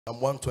Psalm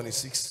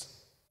 126,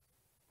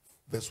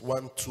 verse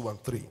 1, 2,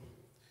 and 3.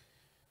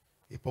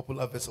 A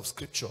popular verse of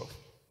scripture.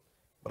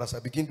 But as I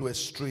begin to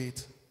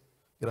illustrate,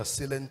 there are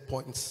salient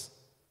points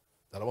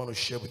that I want to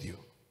share with you.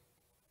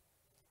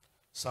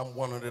 Psalm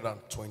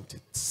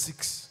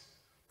 126,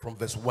 from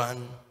verse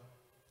 1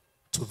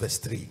 to verse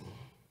 3.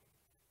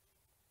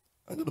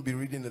 I'm going to be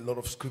reading a lot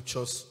of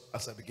scriptures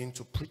as I begin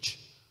to preach,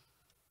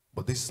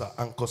 but this is our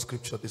anchor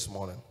scripture this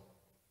morning.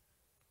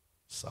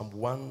 Psalm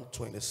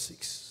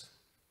 126,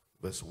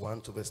 verse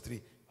 1 to verse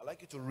 3. I'd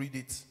like you to read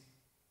it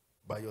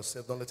by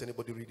yourself. Don't let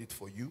anybody read it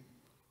for you,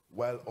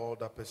 while all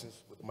that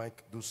persons with the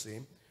mic do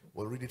same.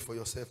 Well, read it for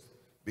yourself,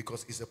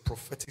 because it's a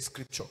prophetic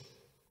scripture.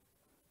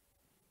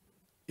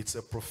 It's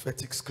a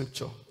prophetic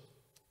scripture.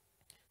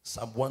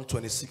 Psalm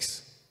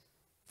 126,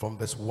 from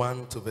verse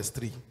 1 to verse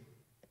 3.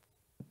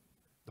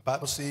 The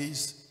Bible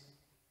says,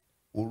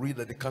 we'll read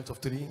at the count of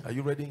 3. Are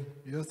you ready?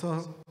 Yes,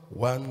 sir.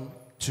 1,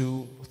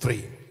 2,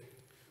 3.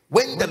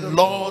 When the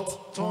Lord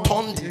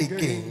turned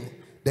again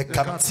the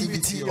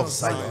captivity of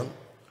Zion,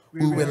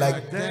 we were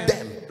like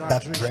them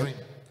that dreamt.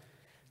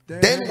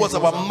 Then was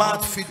our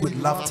mouth filled with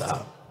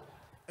laughter,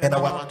 and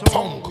our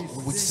tongue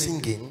with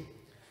singing.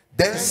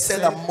 Then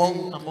said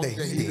among the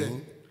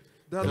heathen,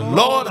 the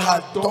Lord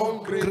had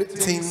done great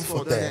things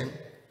for them.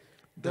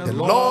 The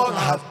Lord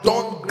had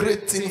done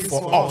great things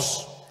for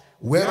us,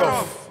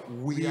 whereof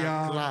we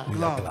are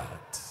glad.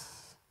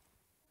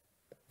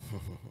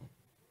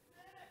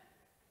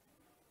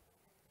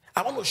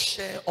 I want to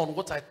share on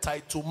what I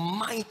title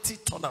Mighty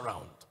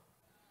Turnaround.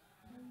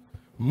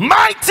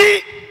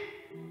 Mighty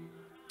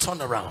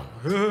Turnaround.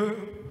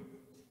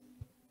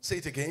 Say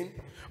it again.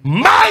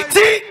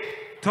 Mighty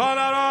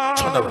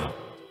Turnaround.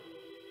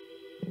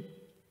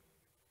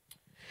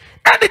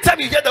 Anytime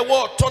you hear the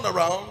word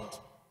turnaround,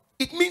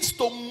 it means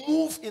to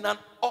move in an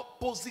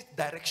opposite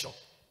direction.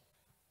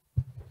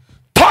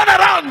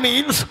 Turnaround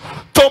means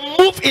to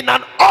move in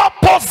an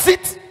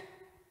opposite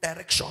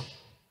direction.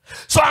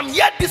 So I'm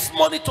here this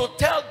morning to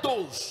tell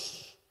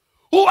those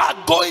who are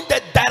going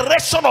the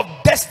direction of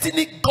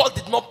destiny God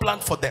did not plan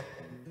for them.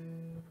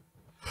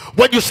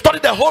 When you study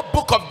the whole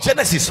book of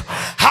Genesis,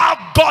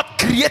 how God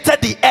created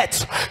the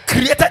earth,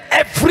 created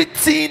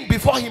everything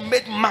before he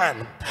made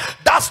man,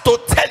 that's to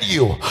tell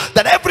you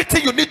that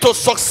everything you need to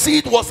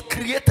succeed was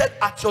created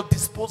at your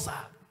disposal.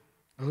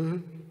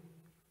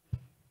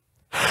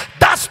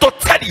 That's to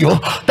tell you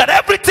that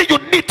everything you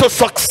need to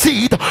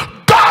succeed,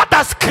 God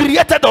has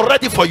created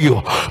already for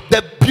you.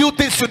 The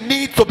buildings you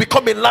need to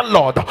become a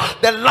landlord,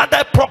 the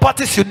landed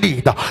properties you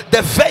need,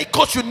 the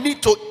vehicles you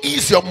need to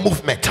ease your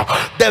movement,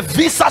 the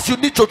visas you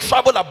need to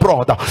travel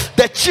abroad,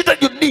 the children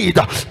you need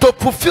to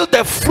fulfill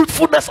the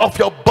fruitfulness of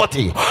your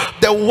body,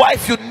 the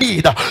wife you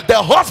need, the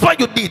husband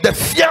you need, the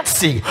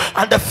fiancé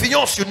and the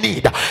fiancé you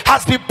need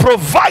has been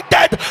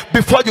provided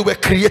before you were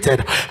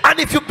created. And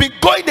if you've been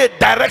going a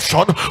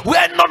direction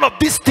where none of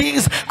these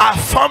things are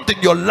found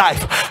in your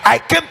life, I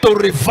came to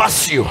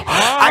reverse you.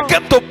 I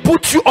came to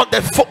put you on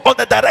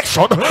the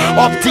direction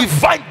of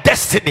divine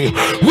destiny,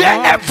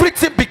 where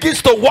everything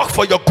begins to work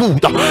for your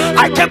good.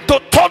 I came to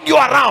turn you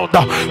around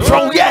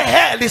from where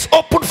hell is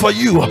open for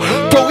you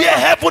to where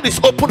heaven is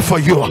open for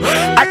you.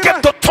 I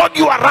came to turn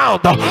you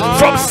around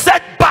from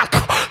setback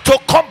to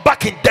come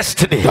back in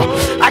destiny.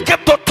 I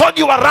came to turn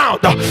you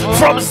around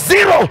from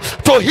zero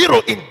to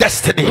hero in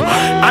destiny.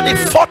 And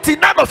if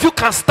 49 of you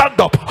can stand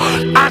up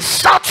and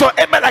shout your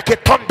amen like a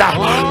thunder,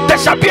 there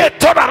shall be a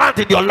turnaround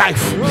in your life.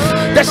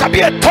 There shall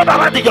be a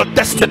turnaround in your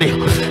destiny.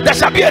 There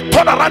shall be a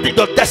turnaround in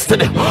your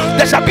destiny.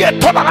 There shall be a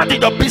turnaround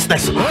in your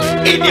business.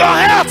 In your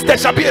health there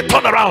shall be a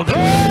turnaround.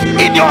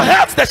 In your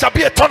health there shall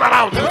be a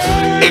turnaround.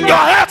 In your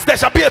health there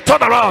shall be a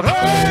turnaround.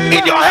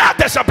 In your health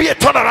there shall be a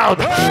turnaround.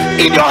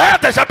 In your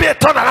health there shall be a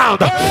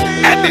turnaround.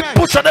 And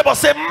push your neighbor,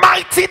 say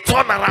mighty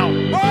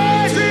turnaround.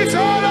 Mighty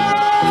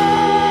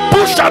turnaround.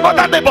 Push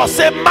another neighbor,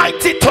 say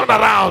mighty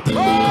turnaround.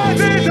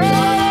 Mighty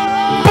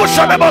turnaround. Push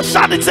your neighbor,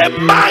 shout it, say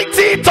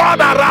mighty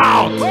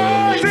turnaround.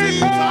 Mighty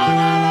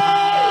turnaround.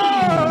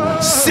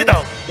 Sit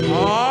down.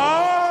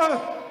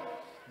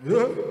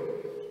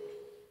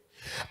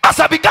 As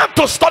I began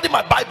to study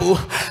my Bible,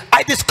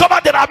 I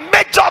discovered there are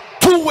major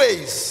two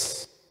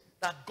ways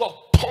that God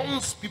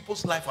turns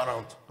people's life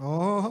around.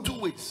 Two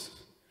ways.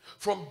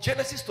 From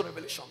Genesis to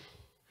Revelation.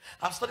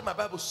 I've studied my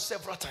Bible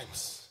several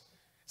times.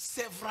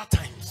 Several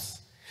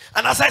times.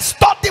 And as I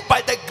studied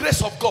by the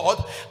grace of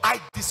God, I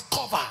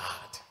discovered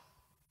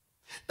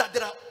that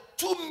there are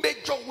two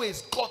major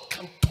ways God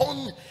can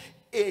turn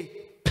a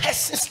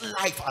person's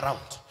life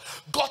around.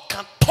 God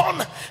can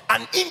turn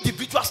an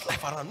individual's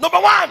life around. Number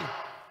one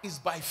is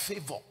by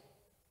favor.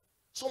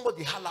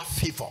 Somebody holler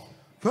favor.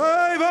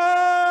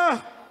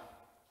 Favor.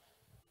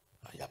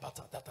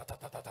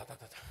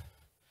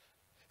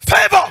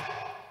 Favor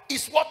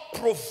is what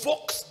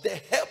provokes the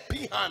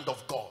helping hand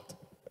of God.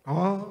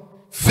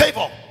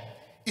 Favor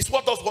is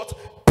what does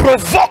what?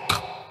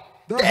 Provoke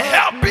the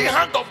helping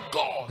hand of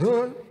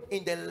God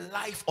in the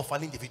life of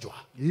an individual.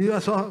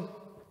 Yes, sir.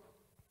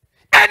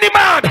 Any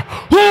man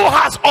who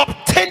has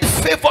obtained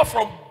favor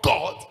from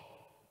God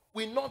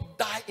will not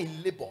die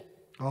in labor.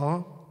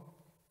 Uh-huh.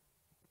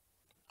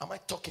 Am I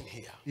talking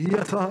here?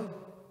 Yes, sir.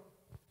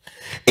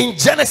 In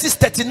Genesis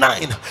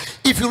 39,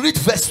 if you read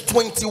verse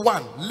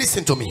 21,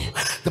 listen to me.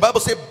 The Bible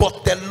says,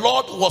 but the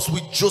Lord was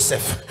with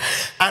Joseph,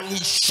 and he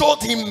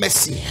showed him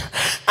mercy,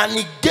 and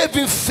he gave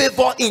him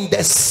favor in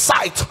the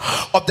sight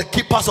of the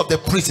keepers of the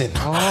prison.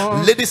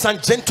 Ladies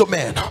and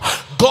gentlemen,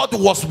 God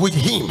was with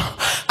him,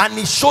 and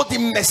he showed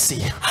him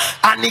mercy,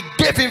 and he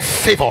gave him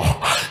favor.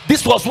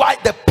 This was why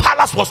the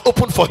palace was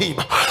open for him,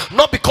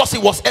 not because he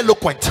was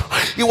eloquent.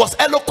 He was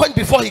eloquent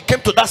before he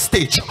came to that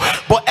stage,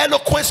 but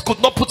eloquence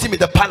could not put him in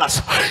the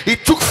palace.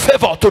 It took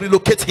favor to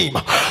relocate him.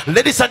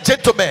 Ladies and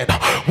gentlemen,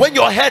 when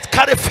your head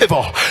carry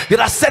favor, there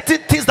are certain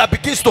things that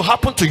begins to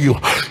happen to you.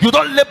 You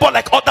don't labor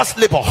like others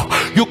labor.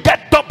 You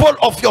get double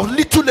of your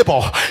little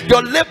labor.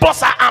 Your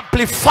labors are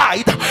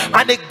amplified,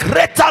 and a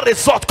greater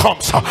result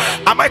comes.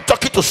 Am I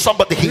talking to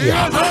somebody here?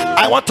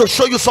 I want to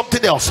show you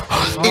something else.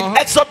 In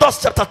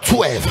Exodus chapter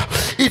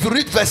 12, if you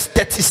read verse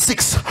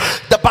 36,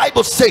 the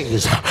Bible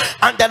says,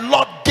 and the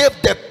Lord gave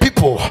the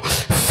people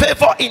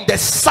favor in the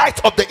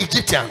sight of the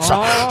Egyptians,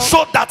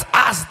 so that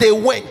as they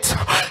went,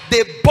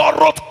 they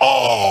borrowed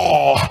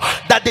all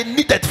that they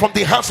needed from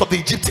the hands of the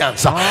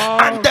Egyptians,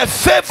 and the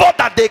favor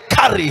that they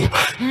carry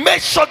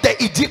made sure the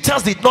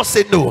Egyptians did not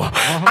say no.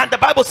 And the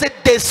Bible said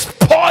they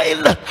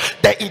spoiled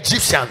the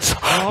Egyptians.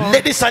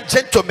 Ladies and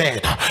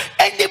gentlemen,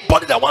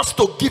 anybody that wants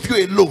to give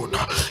you a loan,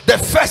 the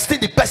first thing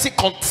the person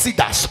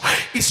considers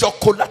is your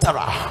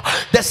collateral.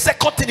 The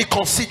second thing he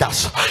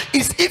considers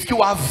is if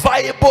you are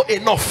viable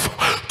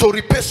enough to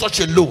repay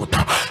such a loan.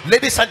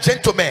 Ladies and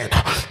gentlemen,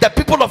 the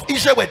people of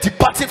Israel were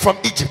departing from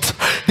Egypt.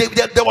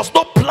 There was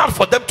no plan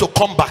for them to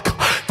come back.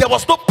 There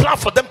was no plan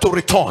for them to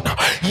return.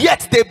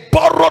 Yet they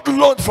borrowed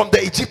loan from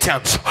the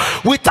Egyptians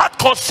without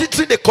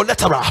considering the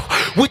collateral,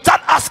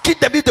 without asking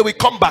them if they will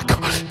come back.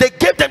 They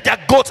gave them their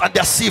goats and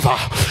their silver.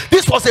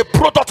 This was a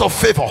product of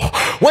favor.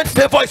 When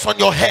favor is on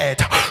your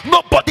head,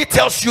 nobody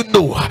tells you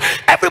no.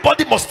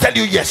 Everybody must tell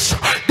you yes.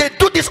 They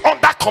do this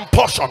under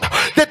compulsion.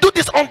 They do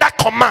this under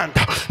command.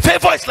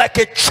 Favor is like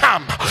a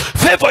charm.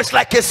 Favor is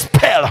like a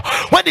spell.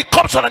 When it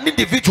comes on an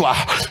individual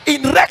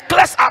in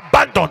reckless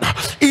abandon,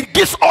 it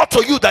gives all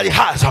to you that it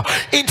has.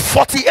 In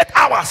 48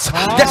 hours,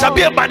 there shall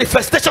be a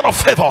manifestation of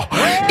favor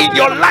in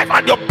your life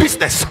and your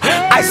business.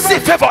 I see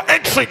favor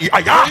entering you.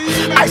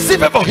 I see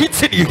favor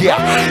hitting you here.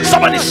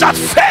 Somebody shout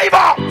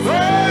favor.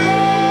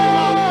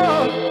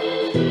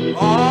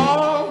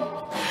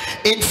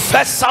 In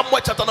 1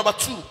 Samuel chapter number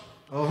 2.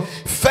 1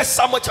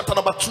 Samuel chapter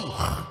number 2.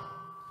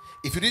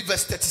 If you read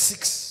verse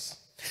 36,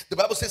 the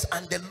Bible says,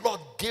 and the Lord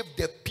gave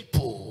the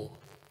people,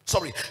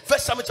 1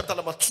 Samuel chapter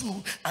number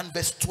 2 and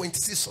verse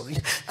 26,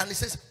 and it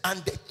says, and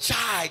the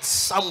child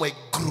Samuel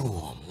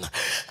grew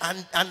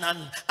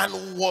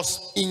and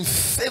was in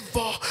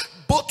favor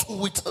both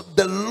with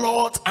the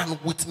Lord and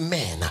with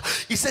men.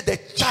 He said the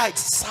child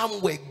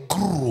Samuel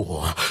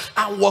grew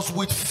and was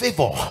with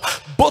favor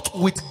both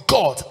with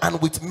God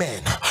and with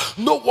men.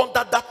 No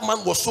wonder that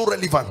man was so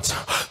relevant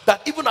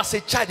that even as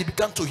a child he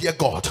began to hear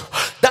God.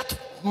 That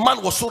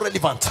man was so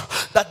relevant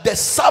that the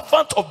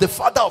servant of the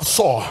father of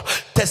Saul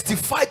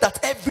testified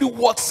that every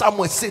word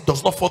Samuel said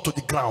does not fall to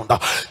the ground.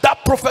 That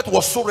prophet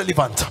was so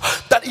relevant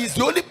that he's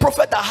the only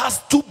prophet that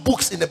has 2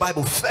 books in the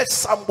Bible, 1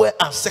 Samuel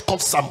and 2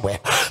 Samuel.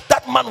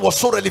 That man was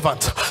so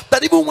relevant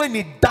that even when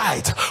he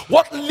died,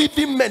 what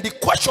living men, the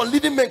question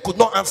living men could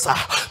not answer,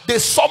 they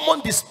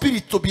summoned the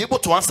spirit to be able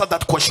to answer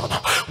that question.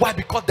 Why?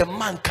 Because the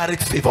man carried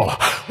favor.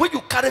 When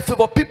you carry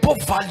favor, people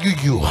value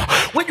you.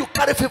 When you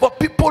carry favor,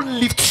 people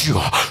lift you.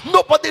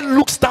 Nobody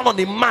looks down on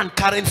a man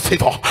carrying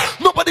favor.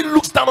 Nobody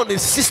looks down on a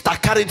sister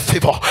carrying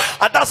favor.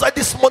 And that's why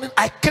this morning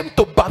I came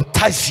to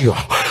baptize you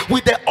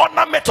with the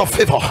ornament of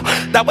favor,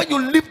 that when you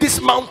leave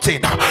this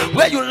mountain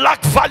where you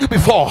lacked value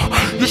before,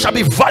 you shall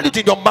be valued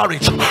in your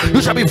marriage,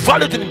 you shall be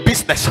valued in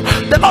business.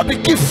 The Lord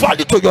will give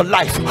value to your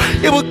life.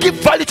 It will give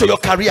value to your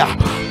career.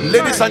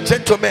 Ladies and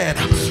gentlemen,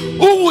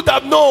 who would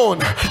have known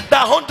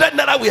that 100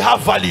 naira will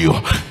have value?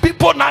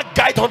 People now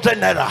guide 100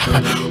 naira.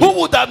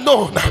 Who would have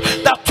known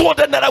that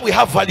 200 naira will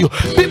have value?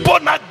 People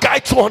now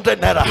guide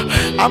 200 naira.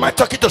 Am I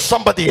talking to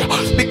somebody?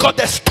 Because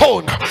the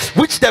stone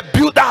which the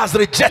builder has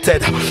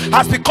rejected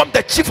has become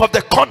the chief of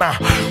the corner.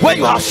 When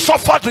you have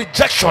suffered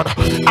rejection,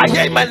 I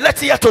hear in my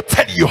letter here to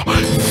tell you,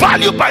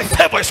 value by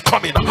favor is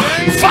coming.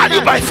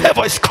 Value by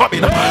favor is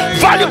coming.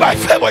 Value by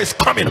favor is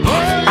coming.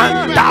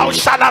 And thou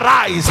shalt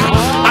arise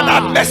and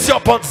have mercy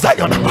upon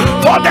Zion,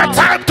 for the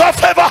time to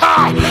favor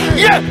her.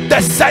 Yeah,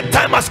 the set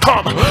time has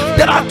come.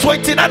 There are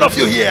 29 of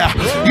you here.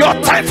 Your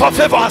time for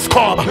favor has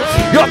come.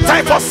 Your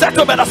time for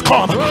settlement has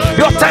has come.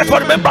 Your time for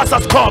remembrance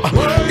has come.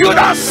 You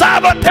don't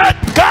serve a dead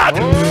God.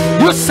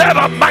 You serve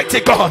a mighty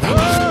God.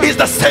 He's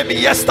the same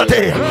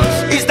yesterday.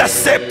 He's the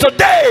same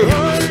today.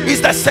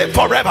 He's the same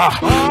forever.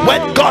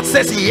 When God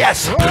says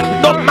yes,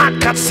 no man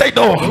can say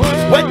no.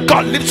 When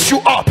God lifts you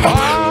up,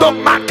 no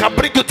man can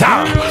bring you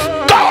down.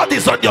 God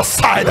is on your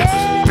side.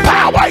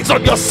 Power is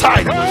on your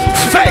side.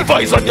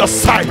 Favor is on your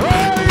side.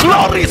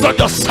 Glory is on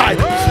your side.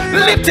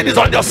 Lifting is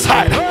on your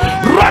side.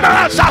 Run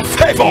around, shout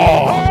favor.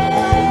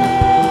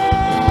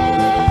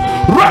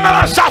 Run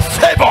around, shout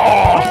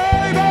favor.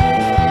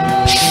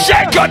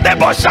 Shake your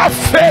neighbor, shout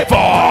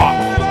favor.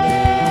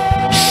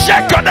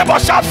 Shake your neighbor,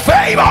 shout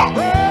favor.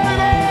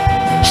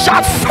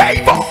 Shout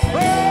favor.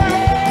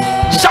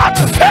 Shout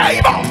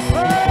favor.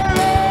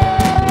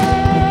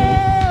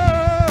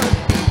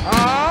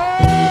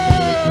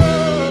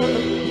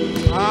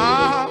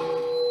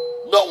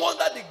 No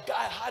wonder the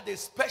guy had a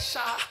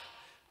special,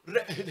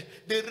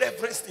 they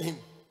reverenced him.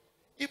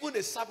 Even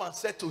the servant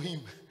said to him,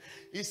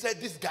 he said,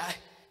 this guy,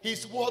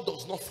 his word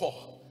does not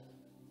fall.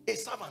 A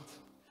servant.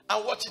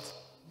 And watch it.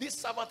 This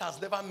servant has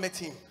never met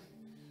him.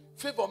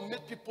 Favor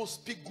made people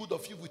speak good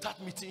of you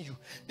without meeting you.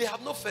 They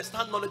have no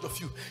first-hand knowledge of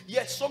you.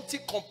 Yet something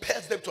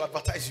compels them to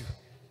advertise you.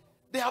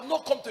 They have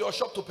not come to your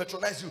shop to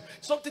patronize you.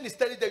 Something is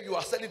telling them you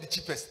are selling the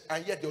cheapest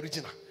and yet the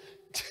original.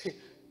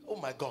 Oh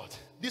my God.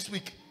 This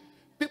week,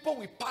 people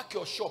will pack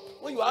your shop.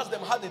 When you ask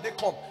them how did they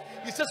come,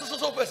 he says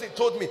so person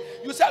told me.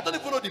 You say I don't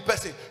even know the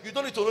person. You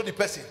don't need to know the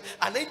person.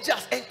 An angel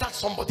has entered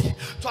somebody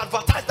to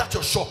advertise that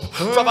your shop,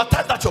 to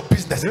advertise that your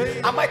business.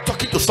 Am I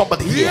talking to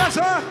somebody here? Yes,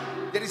 sir.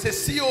 There is a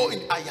CEO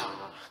in Aya.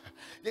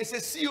 There is a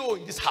CEO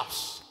in this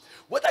house.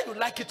 Whether you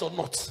like it or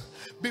not,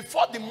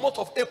 before the month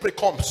of April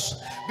comes,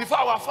 before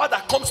our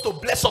Father comes to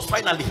bless us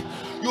finally,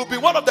 you'll be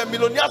one of the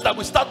millionaires that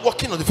will start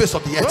walking on the face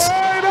of the earth.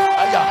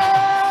 Aya,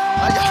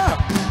 Aya,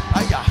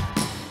 Aya,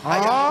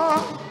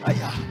 Aya,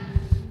 Aya.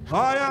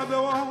 I am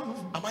the one.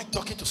 Am I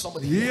talking to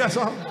somebody? Yes,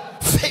 sir.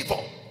 Favor.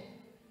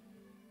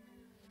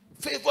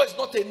 Favor is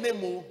not a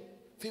name.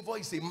 Favor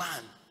is a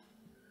man.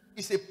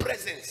 It's a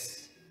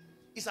presence.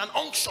 It's an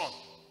unction.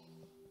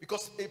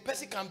 Because a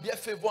person can bear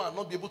favor and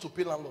not be able to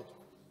pay landlord.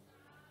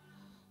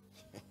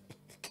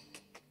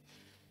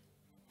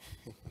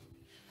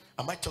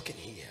 Am I talking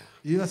here?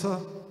 Yes, sir.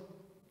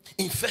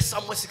 In 1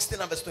 Samuel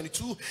 16 and verse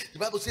 22, the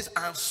Bible says,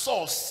 and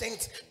Saul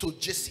sent to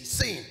Jesse,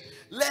 saying,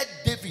 let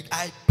David,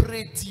 I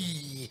pray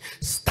thee,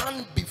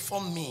 stand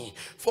before me,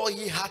 for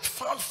he had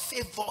found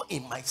favor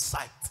in my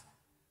sight.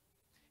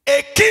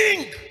 A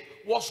king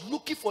was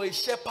looking for a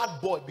shepherd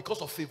boy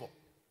because of favor.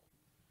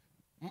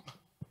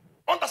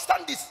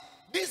 Understand this.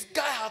 This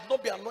guy had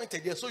not been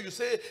anointed yet. So you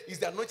say, is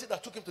the anointing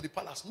that took him to the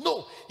palace?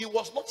 No, he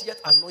was not yet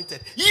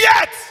anointed.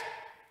 Yet,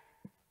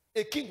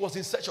 a king was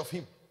in search of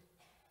him.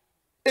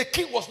 A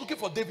king was looking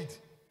for David.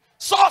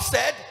 Saul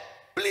said,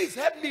 please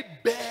help me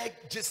beg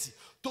Jesse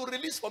to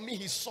release for me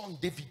his son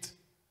David.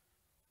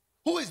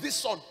 Who is this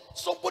son?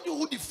 Somebody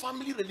who the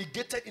family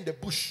relegated in the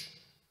bush,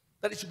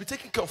 that he should be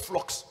taking care of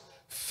flocks.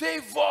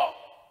 Favor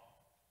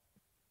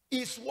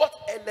is what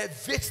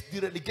elevates the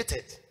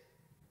relegated.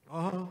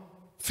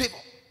 Favor.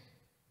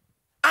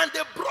 And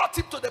they brought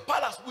him to the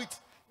palace with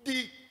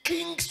the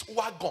king's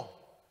wagon,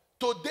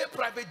 to their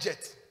private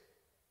jet.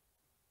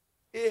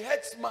 A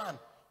headsman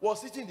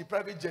was sitting in the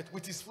private jet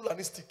with his full and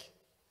his stick,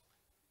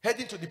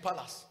 heading to the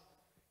palace.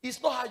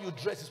 It's not how you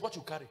dress, it's what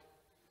you carry.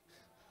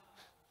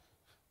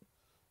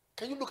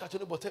 Can you look at your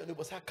neighbor, tell your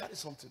neighbor, say, I carry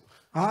something.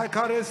 I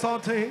carry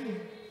something.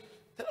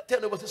 Tell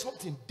your neighbor, say,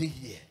 something day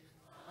here.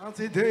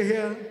 Something day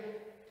here.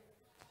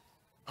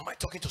 Am I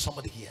talking to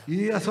somebody here?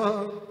 Yes,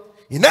 sir.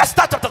 In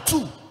Esther chapter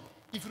 2,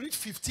 if you read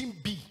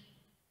 15b,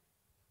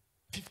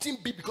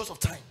 15b because of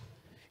time,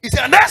 it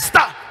says, and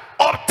Esther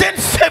obtained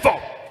favor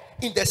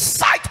in the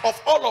sight of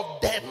all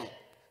of them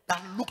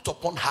that looked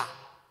upon her.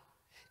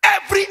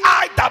 Every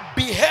eye that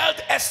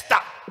beheld Esther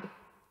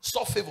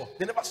saw favor.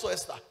 They never saw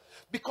Esther.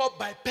 Because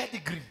by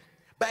pedigree,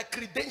 by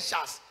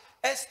credentials,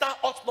 Esther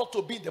ought not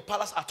to be in the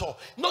palace at all.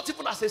 Not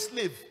even as a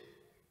slave.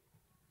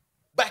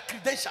 By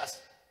credentials,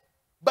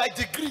 by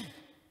degree,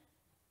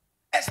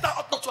 Esther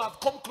ought not to have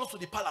come close to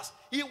the palace.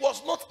 He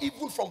was not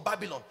even from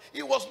Babylon.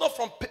 He was not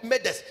from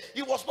Medes.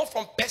 He was not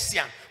from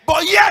Persia.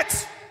 But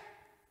yet,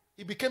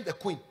 he became the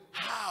queen.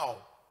 How?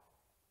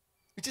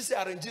 It is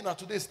arranging and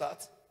today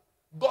start.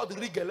 God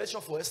rigged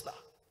election for Esther.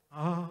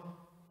 Am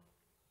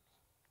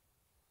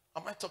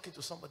I talking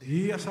to somebody?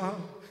 Yes, sir.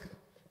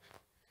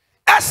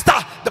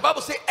 Esther, the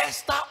Bible says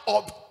Esther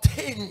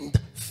obtained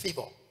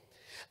favor.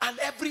 And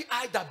every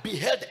eye that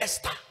beheld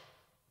Esther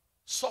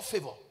saw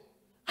favor.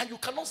 And you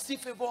cannot see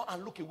favor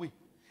and look away.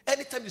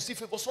 Anytime you see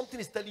favor, something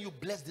is telling you,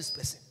 bless this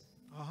person.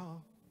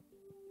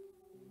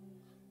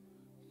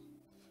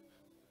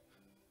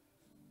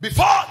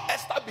 Before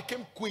Esther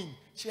became queen,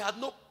 she had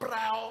no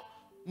prior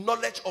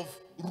knowledge of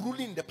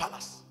ruling the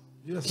palace.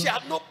 Yes, she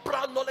had no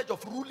prior knowledge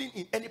of ruling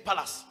in any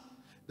palace.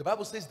 The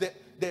Bible says the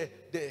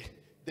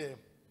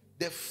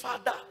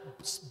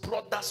father's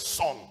brother's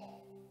son,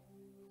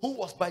 who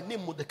was by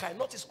name Mordecai,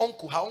 not his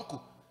uncle, her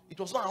uncle. It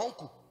was not her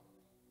uncle.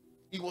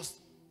 It was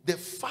the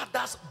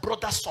father's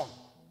brother's son,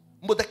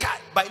 Mordecai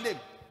by name,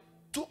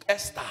 took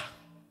Esther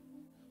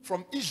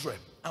from Israel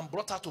and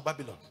brought her to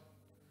Babylon.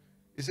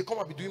 He said, come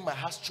and be doing my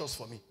house chores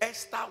for me.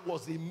 Esther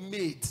was a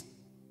maid.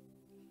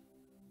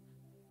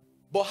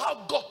 But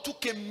how God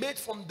took a maid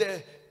from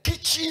the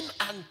kitchen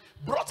and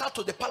brought her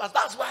to the palace.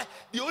 That's why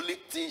the only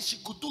thing she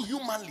could do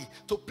humanly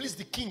to please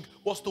the king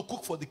was to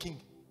cook for the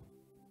king.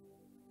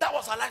 That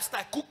was her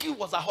lifestyle. Cooking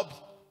was her hobby.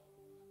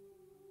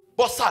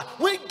 But sir,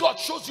 when God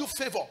shows you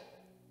favor,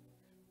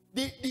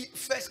 the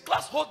first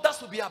class holders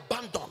will be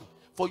abandoned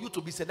for you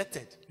to be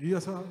selected.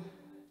 Yes, sir.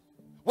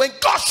 When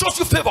God shows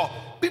you favor,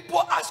 people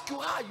ask you,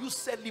 how are you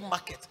selling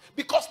market?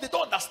 Because they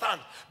don't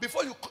understand.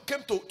 Before you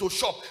came to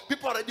shop,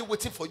 people are already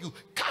waiting for you.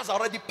 Cars are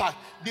already parked.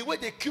 The way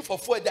they queue for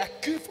food, they are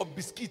queuing for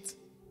biscuit.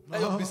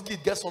 Let your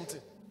biscuit get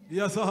something.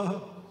 Yes,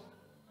 sir.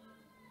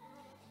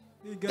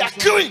 They are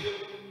queuing.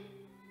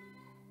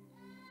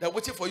 They're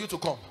waiting for you to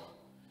come.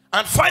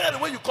 And finally,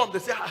 when you come, they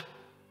say,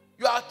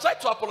 you are trying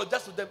to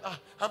apologize to them.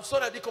 I'm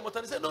sorry I didn't come on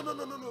time. They say, no,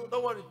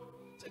 don't worry.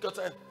 Take your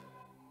time.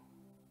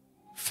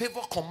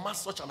 Favor commands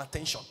such an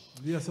attention.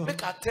 Yes, sir.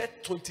 Make I tell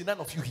 29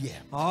 of you here.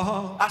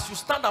 As you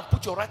stand and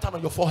put your right hand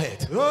on your forehead,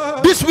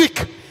 this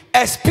week,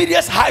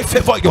 experience high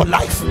favor in your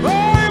life.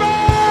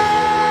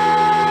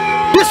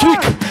 This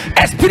week,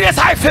 experience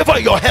high favor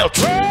in your health.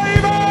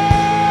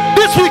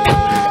 This week,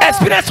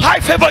 experience high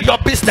favor in your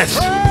business.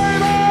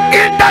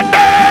 In the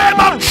name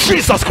of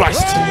Jesus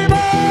Christ.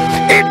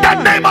 In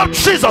the name of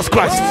Jesus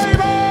Christ.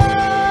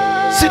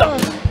 Sit down.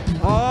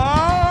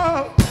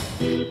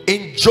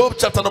 In Job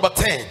chapter number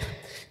 10,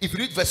 if you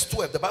read verse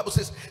 12, the Bible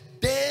says,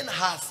 thou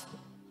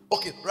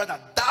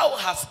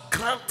hast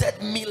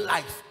granted me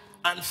life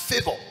and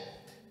favor,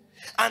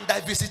 and thy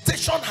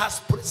visitation has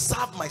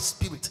preserved my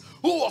spirit.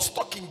 Who was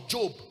talking?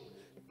 Job.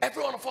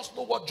 Every one of us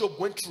know what Job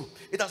went through.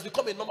 It has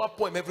become a normal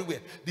poem everywhere.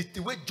 The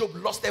way Job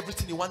lost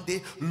everything in one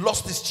day,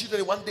 lost his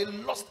children in one day,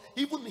 lost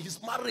even his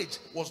marriage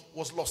was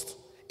lost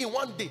in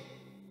one day.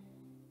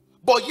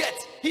 But yet,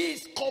 he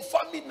is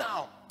confirming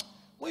now.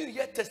 When you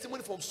hear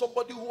testimony from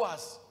somebody who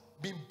has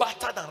been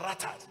battered and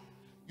rattered,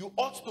 you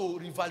ought to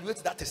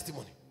reevaluate that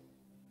testimony.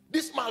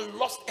 This man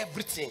lost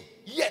everything,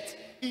 yet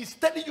he's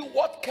telling you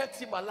what kept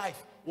him alive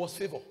was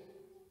favor.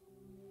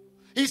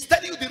 He's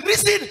telling you the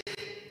reason,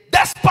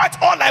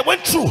 despite all I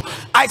went through,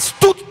 I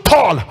stood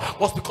tall,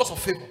 was because of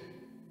favor.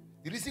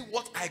 The reason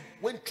what I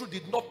went through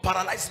did not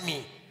paralyze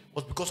me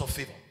was because of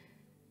favor.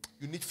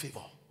 You need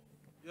favor.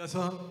 Yes,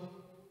 sir.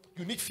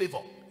 You need favor.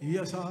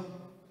 Yes, sir.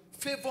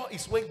 Favor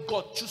is when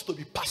God chooses to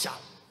be partial.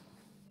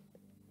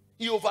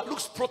 He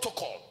overlooks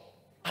protocol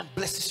and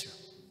blesses you.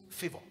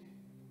 Favor.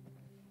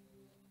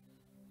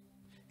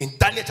 In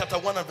Daniel chapter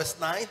 1 and verse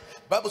 9, the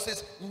Bible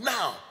says,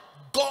 now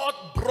God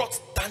brought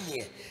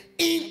Daniel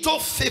into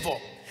favor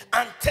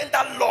and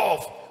tender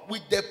love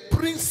with the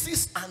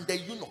princes and the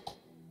eunuch.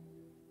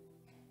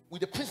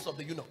 With the princes of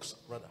the eunuchs,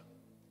 rather.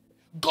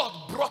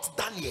 God brought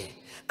Daniel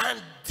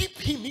and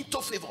dipped him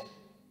into favor.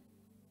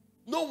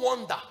 No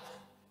wonder.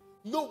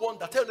 No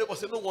wonder. Tell your neighbor,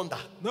 say no wonder.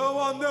 No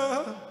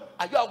wonder.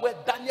 Are you aware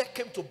Daniel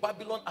came to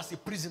Babylon as a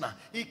prisoner?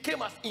 He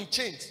came as in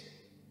chains.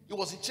 He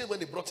was in chains when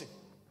they brought him.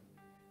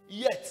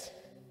 Yet,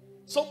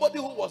 somebody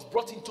who was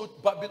brought into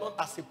Babylon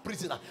as a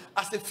prisoner,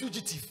 as a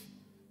fugitive,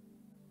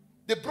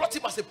 they brought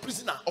him as a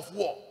prisoner of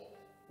war.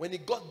 When he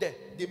got there,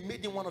 they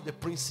made him one of the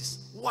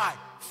princes. Why?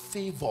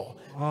 Favor.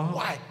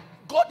 Why?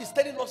 God is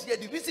telling us here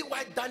the reason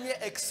why Daniel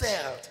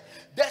excelled,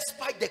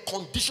 despite the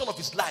condition of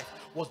his life,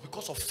 was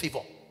because of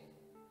favor.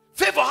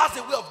 Favor has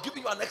a way of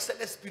giving you an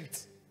excellent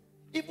spirit.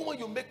 Even when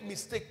you make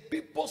mistake,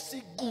 people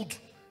see good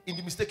in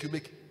the mistake you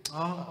make.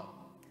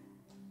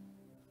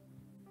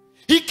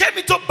 He came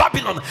into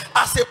Babylon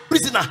as a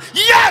prisoner,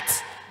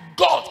 yet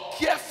God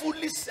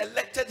carefully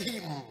selected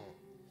him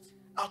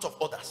out of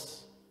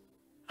others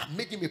and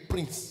made him a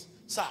prince.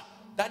 Sir,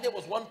 Daniel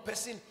was one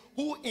person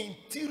who in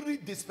 3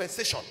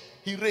 dispensations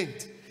he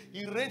reigned.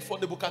 He reigned for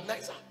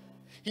Nebuchadnezzar,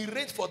 he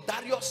reigned for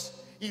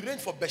Darius, he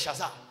reigned for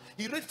Belshazzar,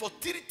 he reigned for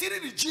 3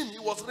 regimes. He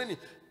was reigning.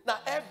 Now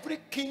every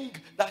king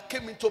that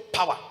came into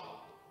power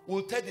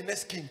will tell the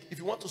next king, if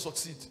you want to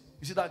succeed,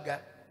 you see that guy,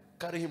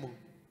 carry him on.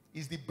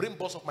 He's the brain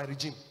boss of my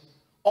regime.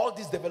 All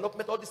this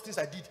development, all these things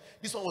I did,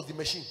 this one was the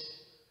machine.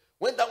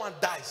 When that one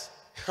dies,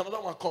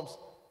 another one comes.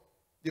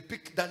 They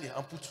pick Daniel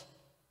and put.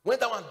 When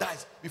that one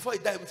dies, before he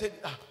dies, we say,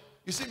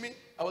 you see me?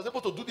 I was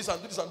able to do this and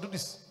do this and do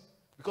this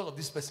because of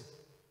this person.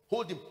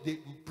 Hold him. They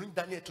bring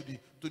Daniel to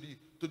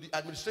the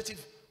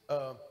administrative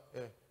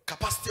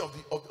capacity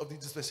of the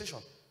dispensation.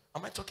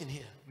 Am I talking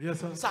here?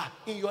 Yes, sir. Sir,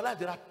 in your life,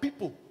 there are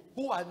people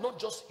who are not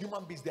just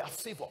human beings, they are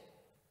favor.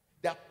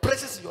 Their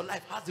presence in your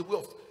life has a way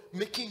of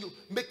making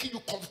you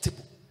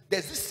comfortable.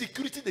 There's this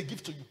security they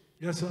give to you.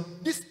 Yes, sir.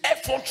 This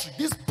effrontery,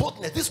 this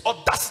boldness, this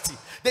audacity.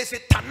 There's a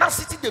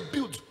tenacity they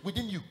build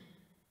within you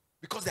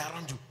because they are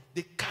around you.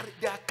 They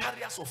are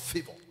carriers of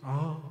favor.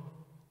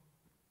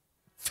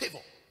 Favor.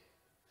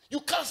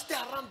 You can't stay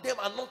around them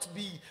and not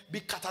be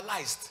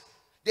catalyzed.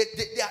 They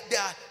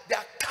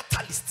are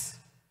catalysts.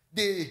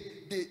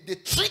 They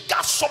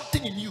trigger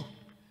something in you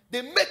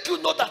They make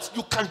you know that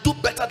you can do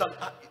better than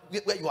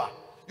where you are.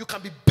 You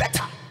can be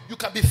better. You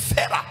can be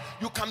fairer.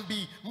 You can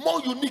be more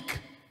unique.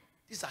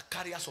 These are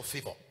carriers of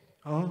favor.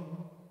 And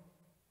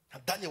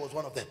Daniel was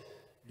one of them.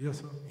 Yes,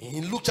 sir.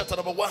 In Luke chapter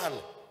number 1,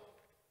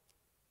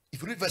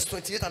 if you read verse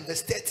 28 and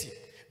verse 30,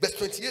 verse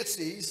 28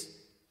 says,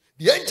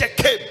 the angel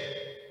came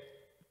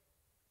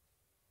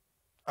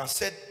and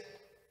said,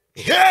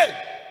 hey,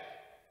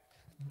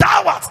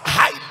 thou art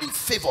highly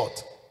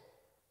favored.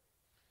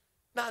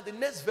 Now the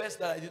next verse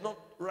that I did not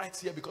write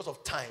here because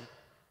of time,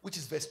 which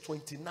is verse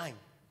 29.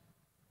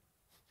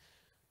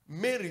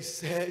 Mary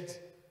said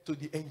to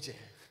the angel,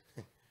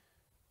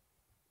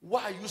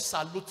 why are you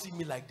saluting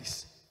me like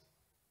this?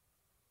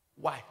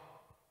 Why?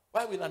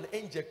 Why will an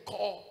angel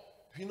call?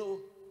 You know,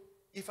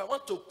 if I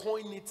want to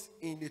coin it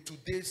in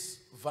today's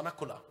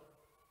vernacular,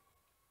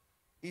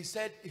 he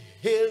said,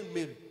 Hail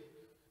Mary.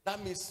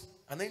 That means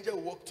an angel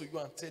will walk to you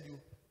and tell you,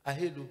 I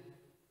hail you.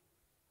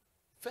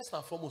 First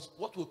and foremost,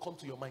 what will come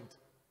to your mind?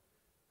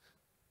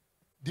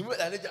 The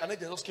moment an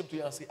angel just came to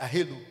you and say, I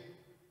hail you,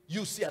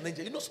 you see an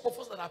angel. You know, some of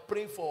us that are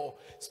praying for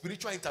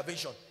spiritual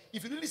intervention,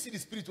 if you really see the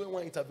spirit when you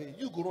want to intervene,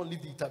 you go on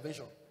leave the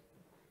intervention.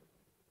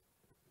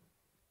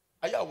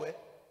 Are you aware?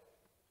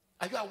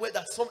 Are you aware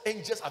that some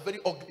angels are very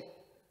ugly?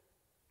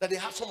 That they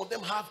have, some of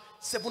them have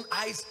 7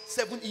 eyes,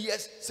 7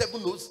 ears,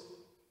 7 noses.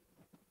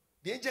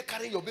 The angel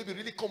carrying your baby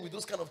really come with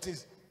those kind of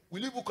things.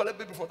 Will you collect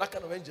baby from that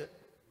kind of angel?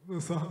 No,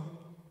 sir.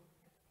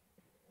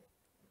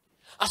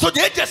 And so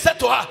the angel said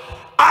to her,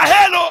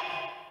 hello.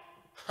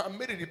 And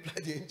Mary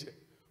replied, the angel,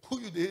 who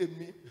you they hate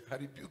me? I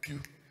rebuke you.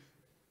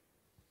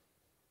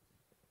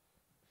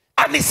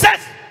 And he said,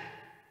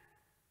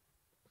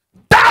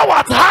 thou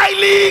art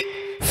highly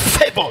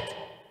favored.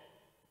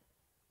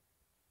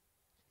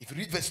 If you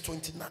read verse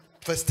 29,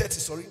 verse 30,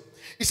 sorry.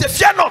 He said,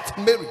 fear not,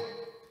 Mary.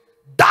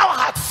 Thou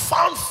hast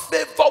found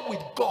favor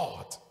with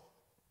God.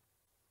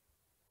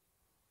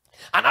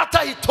 And after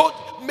he told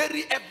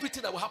Mary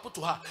everything that will happen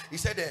to her, he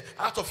said,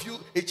 out of you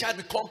a child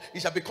will come, he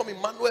shall become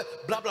Emmanuel,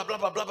 blah, blah, blah,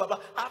 blah, blah, blah, blah.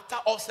 After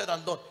all said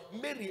and done,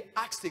 Mary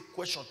asked a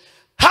question.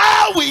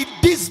 How will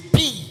this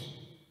be?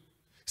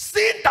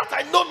 Seeing that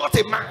I know not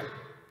a man,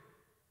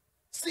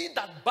 seeing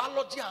that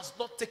biology has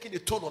not taken a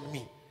toll on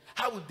me,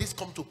 how will this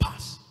come to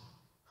pass?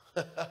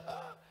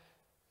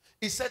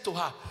 He said to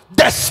her,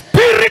 the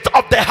spirit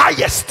of the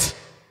highest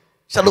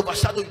shall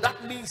overshadow you.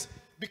 That means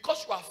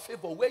because you are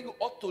favored, where you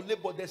ought to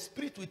labor, the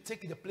spirit will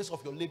take the place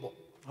of your labor.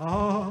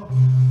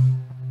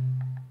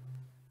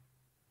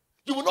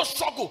 You will not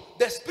struggle.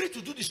 The spirit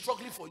will do the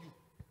struggling for you.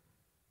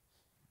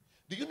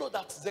 Do you know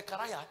that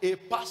Zechariah, a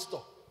pastor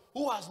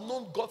who has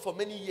known God for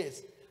many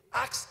years,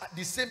 asked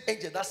the same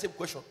angel that same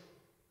question?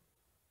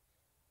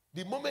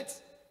 The moment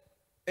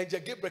angel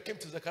Gabriel came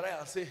to Zechariah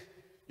and said,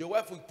 your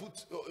wife will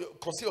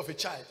conceive of a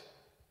child,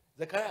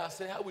 Zechariah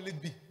said, how will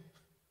it be?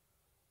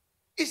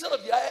 Instead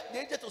of the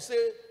angel to say,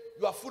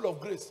 you are full of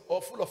grace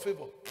or full of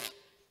favor,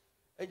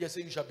 angel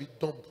say, you shall be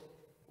dumb.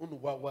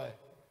 Why?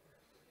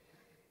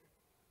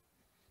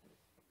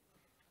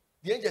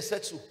 The angel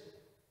said so.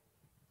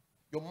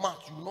 Your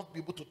mouth, you will not be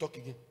able to talk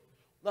again.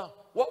 Now,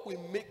 what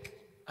will make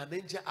an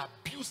angel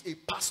abuse a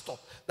pastor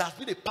that has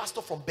been a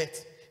pastor from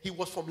birth? He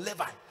was from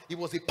Levi. He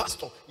was a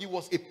pastor. He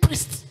was a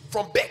priest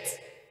from birth.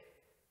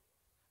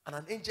 And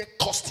an angel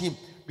cursed him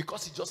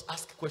because he just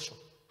asked a question.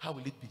 How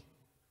will it be?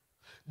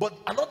 But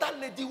another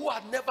lady who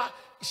had never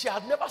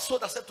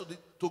sold herself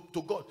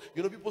to God.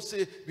 You know, people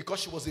say because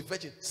she was a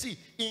virgin. See,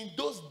 in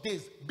those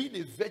days, being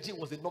a virgin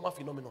was a normal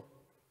phenomenon.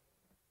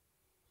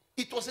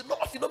 It was a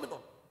normal phenomenon.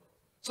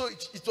 So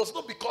it was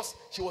not because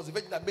she was a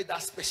virgin that made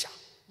that special.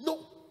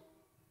 No.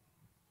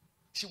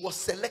 She was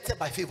selected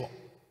by favor.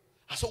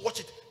 And so watch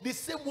it. The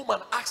same woman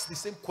asked the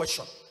same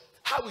question.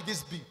 How will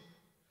this be?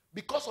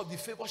 Because of the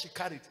favor she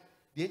carried,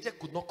 the angel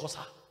could not curse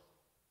her.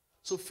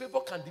 So favor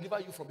can deliver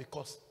you from a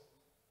curse.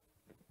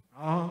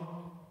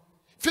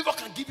 Favor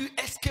can give you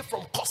escape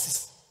from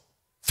curses.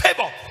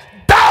 Favor.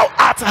 Thou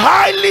art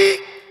highly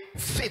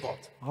favored.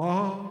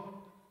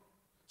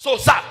 So,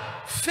 sir,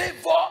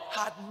 favor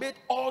had made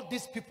all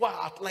these people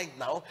I outlined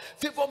now.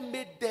 Favor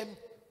made them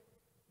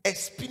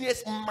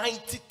experience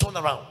mighty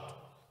turnaround.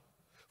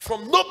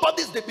 From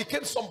nobodies, they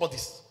became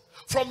somebodies.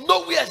 From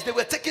nowheres, they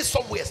were taken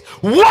somewheres.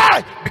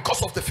 Why?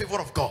 Because of the favor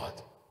of God.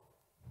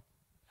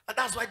 And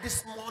that's why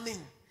this morning,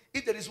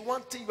 if there is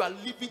one thing you are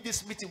leaving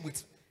this meeting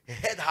with,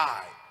 head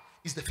high,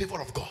 is the favor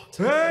of God.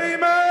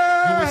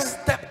 Amen. You will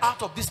step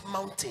out of this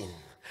mountain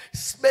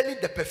smelling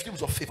the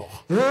perfumes of favor.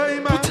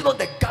 Amen. Putting on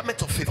the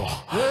garment of favor.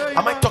 Amen.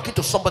 Am I talking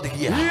to somebody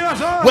here?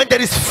 Yes, when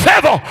there is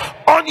favor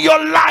on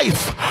your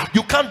life,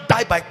 you can't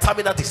die by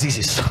terminal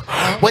diseases.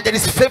 When there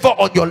is favor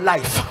on your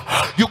life,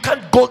 you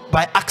can't go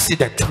by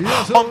accident.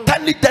 Yes,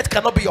 untimely death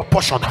cannot be your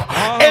portion.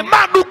 A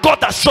man who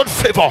God has shown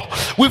favor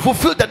will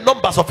fulfill the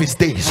numbers of his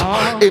days.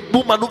 A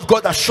woman who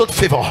God has shown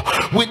favor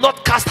will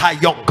not cast her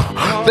young.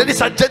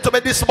 Ladies and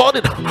gentlemen, this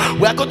morning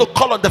we are going to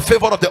call on the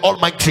favor of the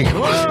Almighty.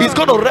 He's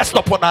going to rest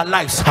upon our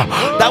lives.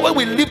 that when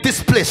we leave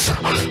this place,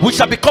 we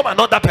shall become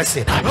another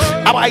person.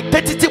 Our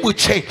identity will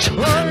change,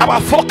 our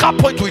focal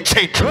point will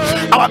change,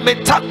 our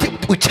mentality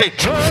will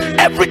change,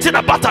 everything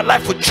about our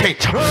life will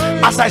change.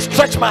 As I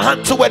stretch my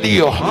hand toward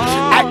you,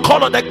 I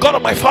call on the God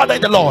of my father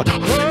in the Lord.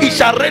 He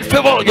shall rain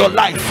favor on your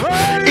life.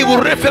 He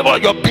will rain favor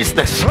on your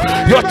business.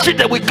 Your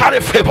children will carry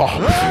favor.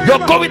 Your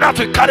going out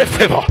will carry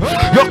favor.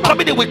 Your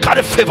coming in will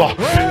carry favor.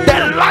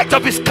 The light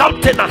of his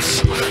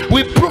countenance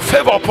will prove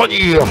favor upon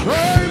you.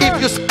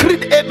 If you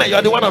scream amen, you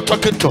are the one I'm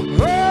talking to.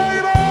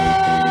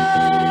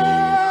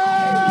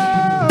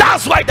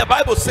 That's why the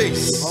Bible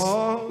says,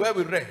 where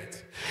we read,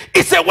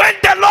 it said, when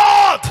the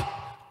Lord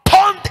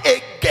turned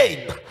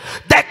again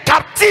the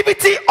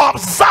captivity of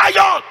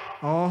Zion,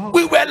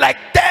 we were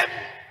like them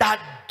that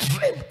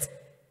dreamt.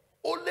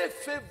 Only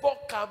favor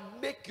can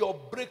make your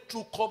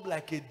breakthrough come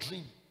like a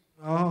dream.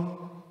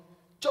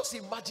 Just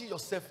imagine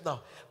yourself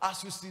now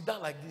as you sit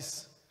down like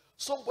this.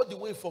 Somebody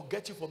will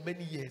forget you for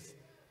many years.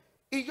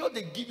 If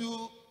they give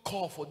you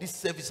call for this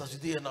service as you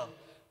did now,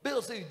 they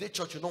don't say you did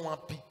church, you don't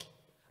want to pick.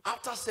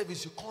 After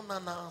service, you come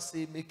now and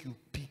say make you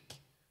pick.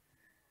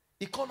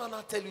 He come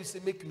now tell you say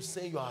make you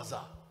say your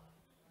azar.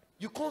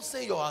 You can't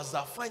say your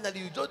azar. Finally,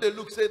 you just they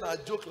look say a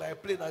joke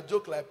like play, a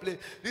joke like play.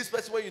 This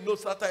person when you know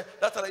sometimes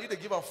that's how you they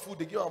give him food,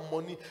 they give him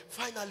money.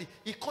 Finally,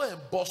 he can't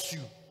emboss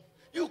you.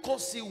 You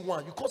can't see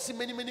one. You can't see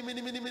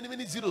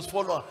many zeros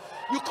follow.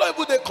 You can't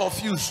even get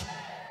confused.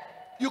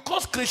 You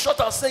can't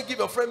screenshot and send give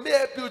your friend. May I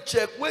help you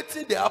check? Wait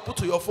till they happen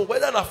to your phone.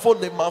 Whether the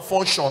phone name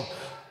malfunction.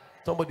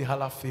 Somebody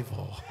holla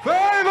favor.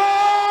 Favor.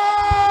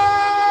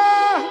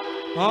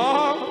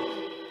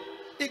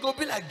 It go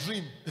be like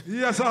dream.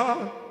 Yes, sir.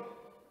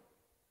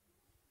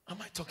 Am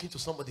I talking to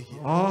somebody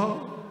here?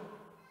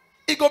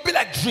 It go be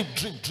like dream.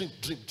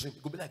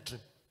 It go be like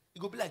dream. It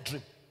go be like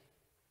dream.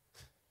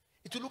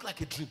 It will look like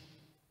a dream.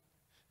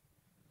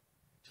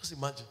 Just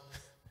imagine.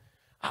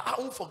 I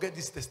won't forget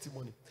this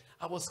testimony.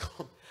 I was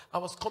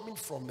coming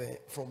from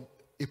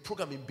a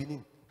program in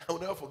Benin. I will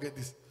never forget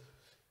this.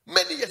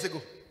 Many years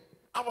ago,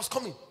 I was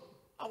coming.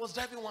 I was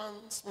driving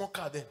one small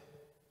car then.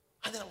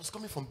 And then I was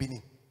coming from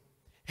Benin,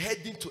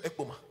 heading to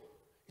Ekpoma.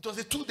 It was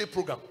a 2-day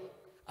program.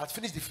 I had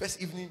finished the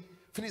first evening,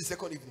 finished the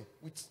second evening.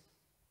 With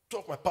 2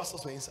 of my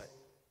pastors were inside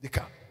the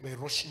car. We were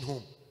rushing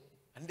home.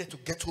 I needed to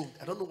get home.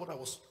 I don't know what I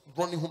was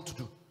running home to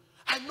do.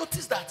 I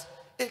noticed that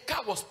a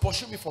car was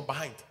pushing me from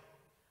behind.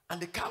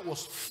 And the car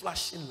was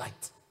flashing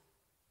light.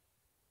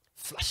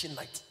 Flashing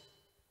light.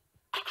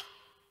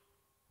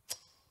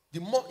 The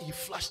more he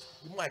flashed,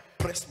 the more I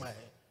pressed my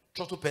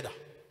throttle pedal.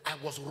 I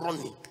was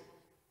running.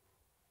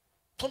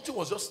 Something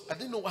was just, I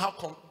didn't know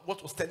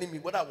what was telling me,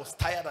 whether I was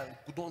tired and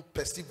couldn't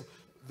perceive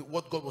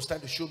what God was trying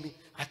to show me.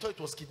 I thought it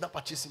was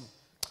kidnapper chasing me.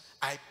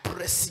 I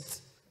pressed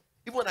it.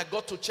 Even when I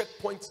got to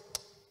checkpoint,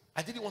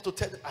 I didn't want to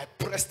tell them, I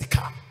pressed the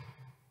car.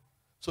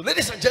 So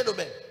ladies and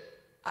gentlemen,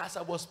 as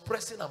I was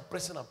pressing, I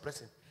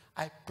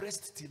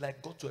pressed till I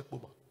got to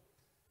Ekpoma.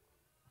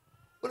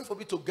 Only for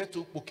me to get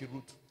to Boki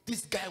Road,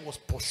 this guy was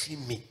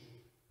pursuing me.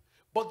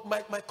 But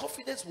my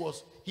confidence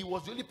was, he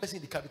was the only person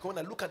in the car, because when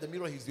I look at the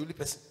mirror, he's the only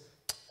person.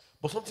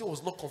 But something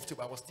was not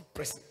comfortable. I was still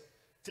pressing.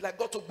 Till I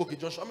got to Boki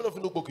Junction. I mean, if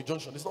you know Boki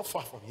Junction, it's not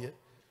far from here.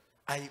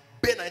 I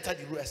entered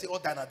the road. I said, oh,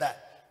 Dana,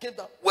 that. Came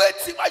down. Wait,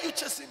 why are you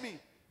chasing me?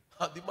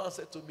 And the man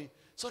said to me,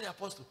 sorry,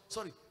 Apostle,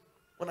 sorry.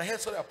 When I heard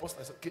sorry,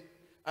 Apostle, I said, okay.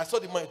 I saw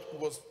the man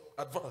was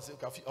advanced. I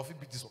said, okay, I'll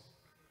beat this one.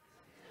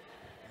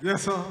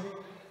 Yes, sir.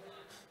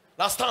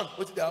 Last time,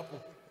 what did happen?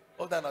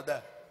 All Dana,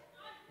 that.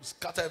 We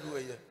scatter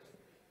everywhere here.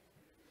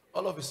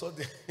 All of a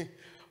sudden,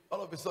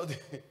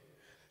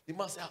 the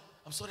man said,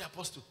 I'm sorry,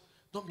 Apostle.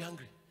 Don't be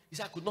angry. He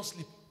said, I could not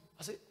sleep.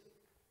 I said,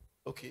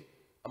 okay.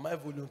 Am I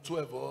volume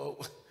 12 or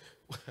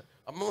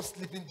I'm not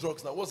sleeping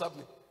drugs now? What's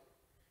happening?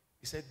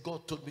 He said,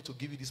 God told me to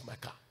give you this my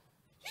car.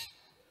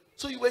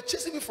 So you were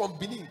chasing me from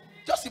Benin.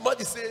 Just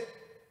imagine, say,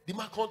 the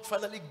man can't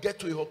finally get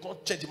to it or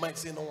can't change the mind,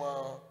 say,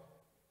 no.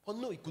 But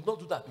no, he could not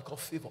do that because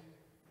favor.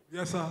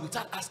 Yes, sir.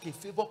 Without asking,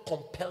 favor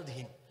compelled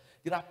him.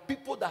 There are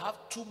people that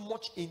have too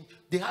much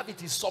they have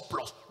it in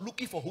surplus,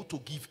 looking for who to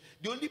give.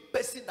 The only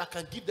person that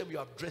can give them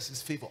your address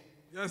is favor.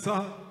 Yes,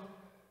 sir.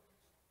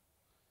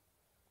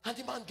 And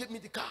the man gave me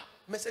the car,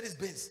 Mercedes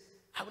Benz.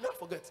 I will never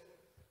forget.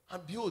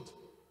 And behold,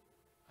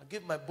 I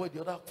gave my boy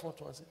the other front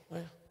one. I said, oh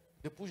yeah,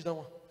 they push that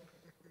one.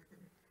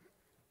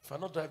 If I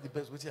not drive the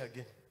Benz, wait here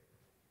again.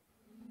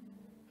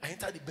 I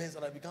entered the Benz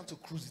and I began to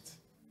cruise it.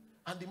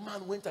 And the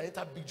man went and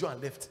entered Big Joe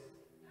and left.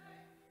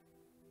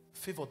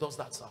 Favor does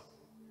that, sir.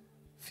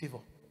 Favor.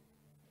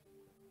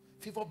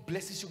 Favor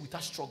blesses you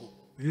without struggle.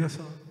 Yes,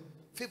 sir.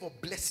 Favor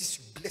blesses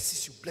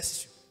you.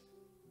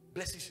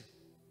 Blesses you.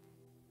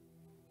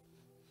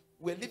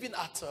 We're living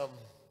at,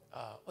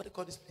 what do you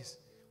call this place?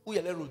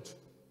 Uyele Road.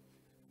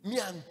 Me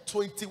and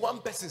 21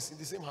 persons in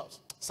the same house.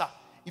 Sir,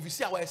 if you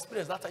see our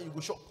experience that time, you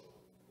go shock.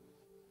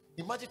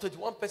 Imagine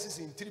 21 persons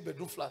in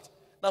 3-bedroom flat.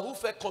 Now, who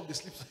fell come, they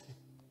sleep?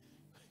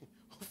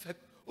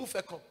 who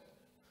fell come?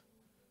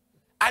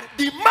 And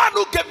the man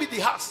who gave me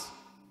the house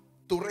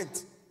to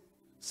rent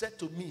said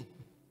to me,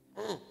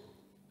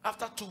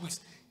 after 2 weeks,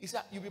 He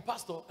said, you be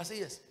pastor? I said,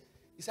 yes.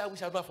 He said, I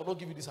wish I would not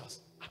give you this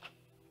house.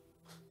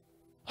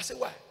 I said,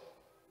 why?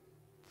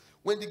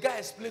 When the guy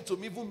explained to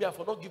me, even me, I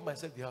for not give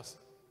myself the house.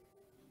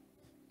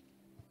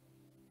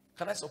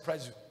 Can I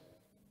surprise you?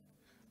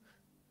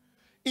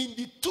 In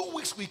the 2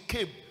 weeks we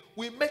came,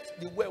 we met,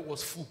 the well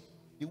was full.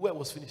 The well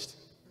was finished.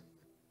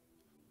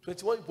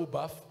 21 people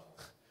bath.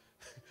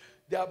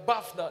 They are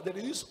bath now.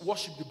 They used to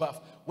worship the bath.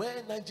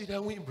 When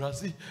Nigeria win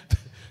Brazil,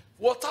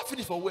 water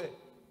finish for where?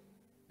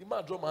 The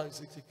man draw my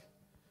hands.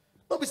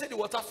 Nobody say the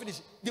water finish.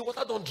 The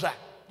water don't dry.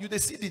 You they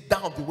see the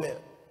down of the well.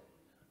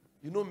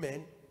 You know,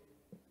 men.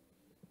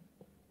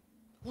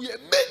 We are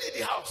many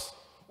in the house.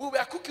 We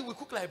were cooking, we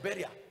cook like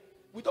Liberia.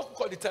 We don't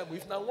cook all the time.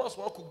 If now once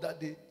one cook that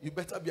day, you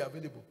better be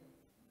available.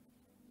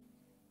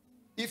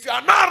 If you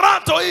are not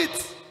around to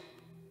eat,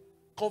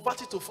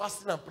 convert it to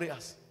fasting and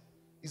prayers.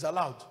 It's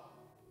allowed.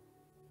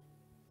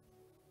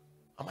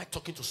 Am I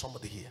talking to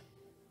somebody here?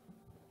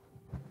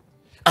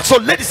 And so,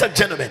 ladies and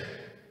gentlemen,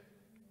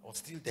 I was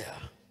still there.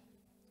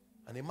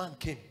 And a man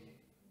came.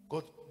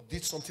 God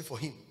did something for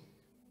him.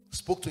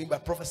 Spoke to him by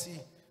prophecy.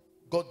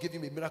 God gave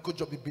him a miracle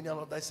job in Benin.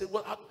 I said,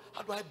 well,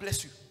 how do I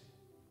bless you?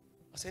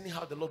 I said,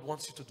 anyhow the Lord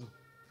wants you to do.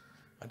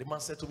 And the man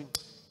said to me,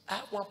 I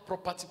have one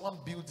property, one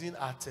building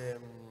at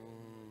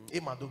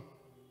Emado.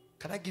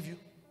 Can I give you?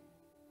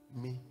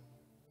 Me.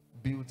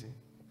 Building.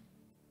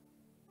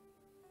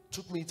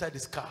 Took me inside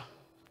his car.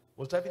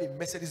 Was driving a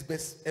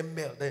Mercedes-Benz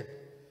ML then.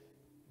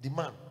 The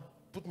man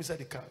put me inside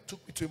the car,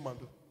 took me to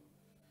Emado,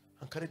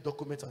 and carried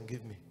documents and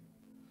gave me.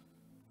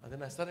 And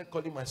then I started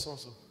calling my son.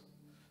 So,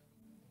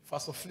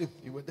 Pastor Philip,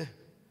 you were there.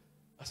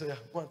 I said, yeah,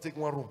 go and take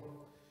one room.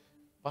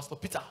 Pastor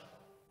Peter,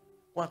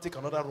 go and take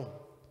another room.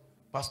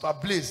 Pastor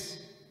Blaze,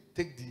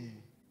 take the.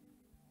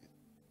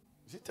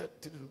 Is it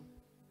 3 room?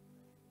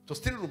 It was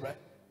 3 room, right?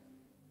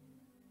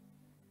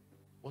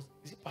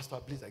 Is it Pastor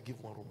Blaze that gave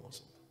one room or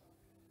something?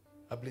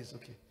 Blaze,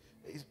 okay.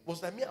 It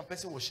was like me and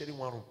person was sharing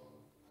one room.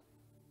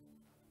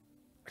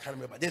 I can't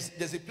remember.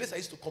 There's a place I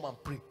used to come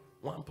and pray.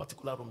 One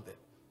particular room there.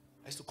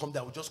 I used to come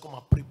there. I would just come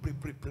and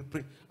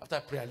pray. After I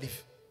pray, I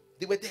leave.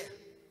 They were there.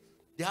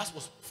 The house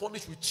was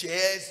furnished with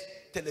chairs,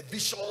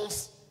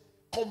 televisions,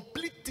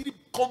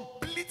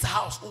 complete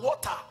house,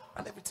 water,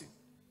 and everything.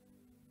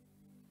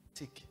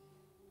 Take.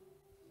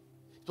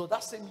 So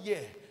that same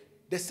year,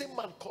 the same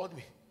man called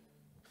me,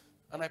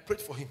 and I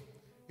prayed for him.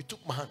 He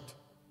took my hand.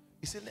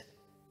 He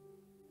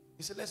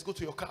said, let's go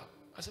to your car.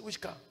 I said,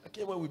 which car? I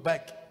came when we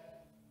bike.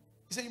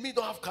 He said, you mean you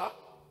don't have car?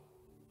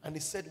 And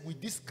he said,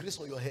 with this grace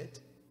on your head,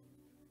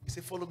 he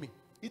said, follow me.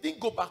 He didn't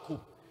go back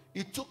home.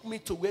 He took me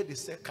to where they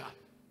sell car.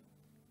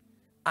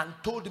 And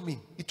told me,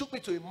 he took me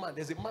to a man.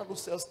 There's a man who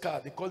sells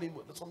car. They call him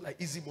something like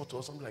Easy Motor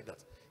or something like that.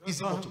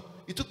 Easy Motor.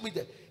 He took me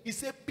there. He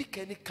said, pick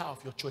any car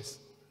of your choice.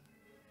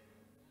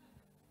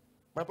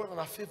 My brother,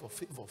 I favor.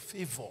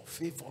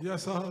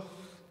 Yes, sir.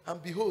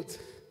 And behold,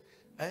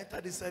 I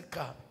entered inside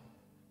car.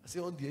 I say,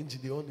 on the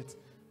engine, they own it.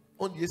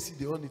 On the AC,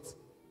 they own it.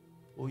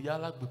 Oh, you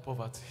like with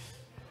poverty.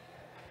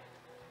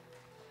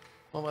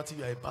 Poverty,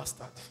 you are a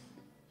bastard.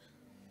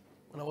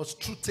 When I was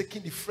through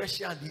taking the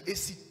fresh air and the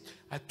AC,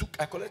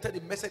 I collected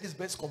the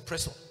Mercedes-Benz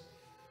compressor.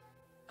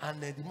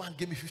 And the man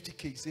gave me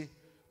 50K. He said,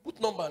 put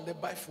number and then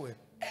buy fuel.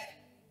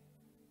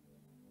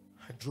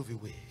 I drove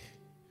away.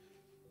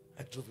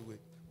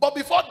 But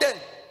before then,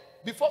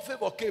 before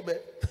favor came,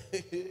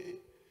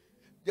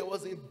 there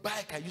was a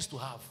bike I used to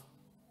have.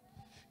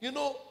 You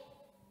know,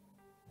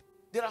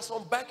 there are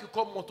some bikes you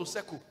call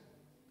motorcycle.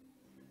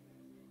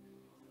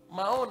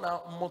 My own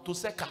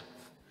motorcycle.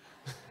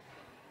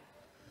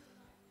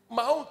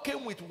 My own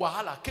came with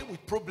wahala, came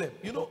with problem.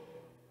 You know,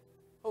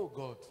 oh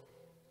God.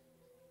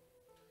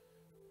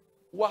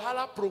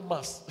 Wahala Pro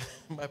Mass,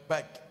 my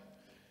bike.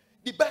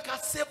 The bike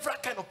has several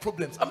kind of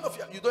problems. I don't know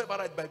if you don't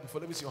ever ride bike before.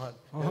 Let me see your hand.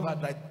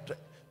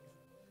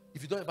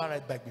 If you don't ever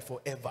ride bike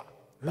before, ever.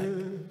 Bike.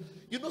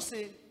 You know,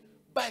 say,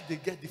 bike, they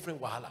get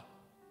different wahala.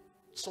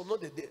 Some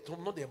not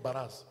they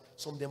embarrass.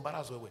 Some they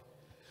embarrass away.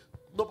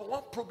 Number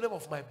one problem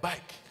of my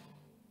bike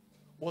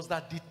was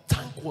that the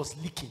tank was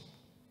leaking.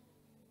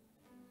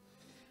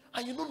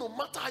 And you know, no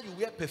matter how you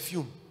wear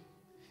perfume,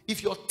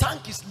 if your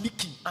tank is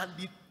leaking and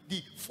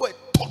the fuel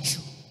touch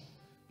you,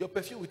 your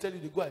perfume will tell you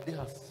to go at the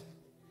house.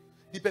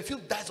 The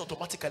perfume dies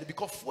automatically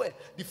because fuel,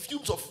 the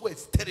fumes of fuel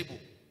is terrible.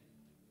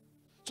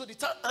 So the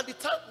tank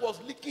was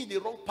leaking in the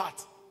wrong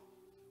part.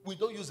 We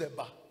don't use a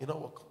bar, it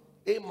don't work.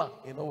 Ehimark,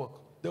 it don't work.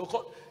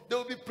 They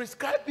will be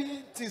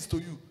prescribing things to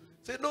you.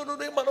 Say, no,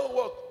 Ehimark don't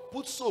work.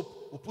 Put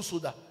soap or put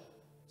soda.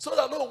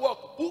 Soda don't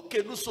work. Put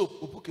canoe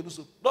soap or put canoe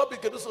soap. Not be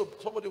canoe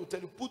soap. Somebody will tell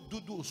you, put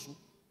dudu or soup.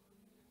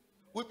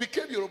 We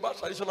became Yoruba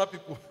traditional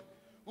people.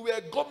 We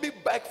were gumming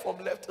back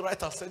from left,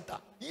 right, and center.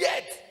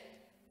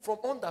 Yet, from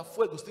under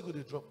fuel, will still go to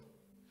drop.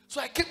 So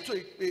I came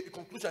to a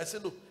conclusion. I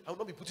said, no, I will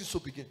not be putting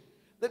soap again.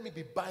 Let me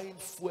be buying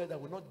fuel that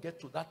will not get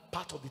to that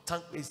part of the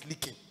tank where it's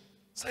leaking.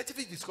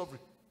 Scientific discovery.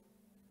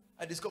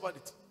 I discovered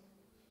it.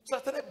 So I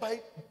started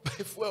buying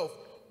fuel of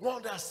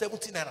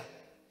 170 naira.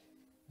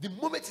 The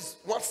moment it's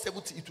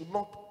 170, it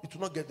will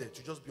not get there. It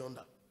will just be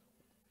under.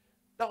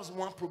 That was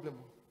one problem.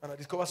 And I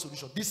discovered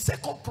solution. The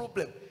second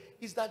problem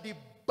is that the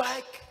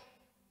bike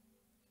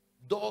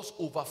does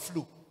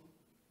overflow.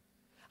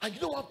 And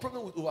you know what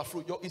problem with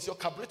overflow? It's your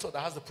carburetor that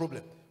has the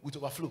problem with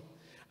overflow.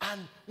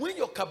 And when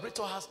your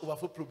carburetor has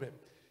overflow problem,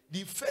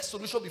 the first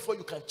solution before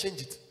you can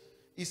change it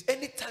is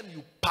anytime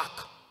you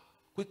park,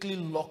 quickly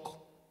lock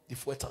the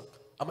fuel tank.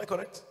 Am I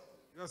correct?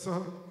 Yes,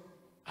 sir.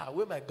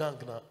 Where my gang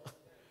now?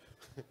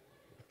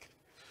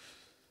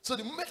 So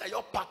the moment I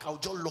park, I'll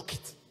just lock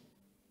it.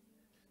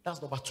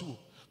 That's number 2.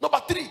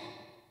 Number 3,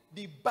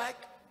 the back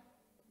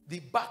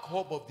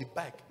hub of the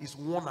bike is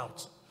worn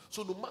out.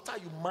 So no matter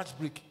you match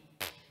brake,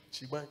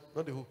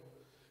 not the whole.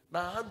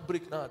 Now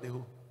handbrake, now the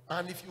whole.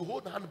 And if you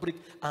hold the handbrake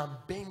and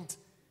bend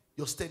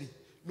your steering,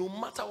 no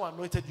matter what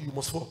anointed you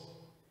must fall.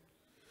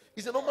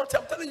 It's a normal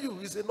thing. I'm telling you,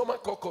 it's a normal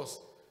caucus.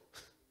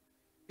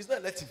 It's not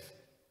elective.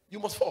 You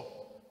must fall.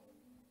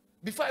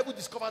 Before I even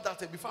discover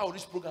that, before I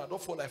reach program, I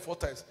don't fall like 4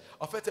 times.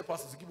 I felt a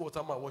pastor to give me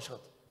water my wash hand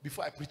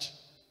before I preach.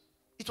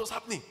 It was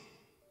happening.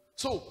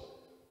 So,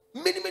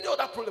 many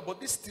other problems, but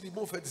this theory,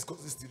 more fair discuss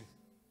this theory.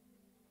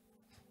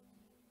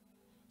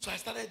 So I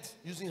started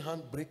using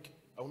handbrake.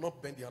 I will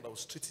not bend the hand, I will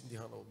straighten the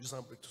hand, I will use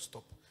handbrake to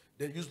stop.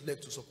 Then use leg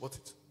to support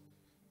it.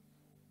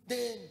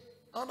 Then,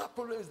 another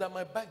problem is that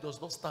my bike does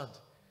not stand.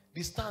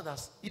 The stand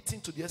has eaten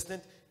to the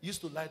extent it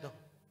used to lie down.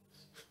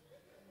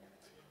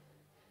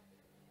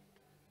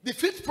 The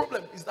 5th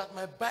problem is that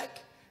my bike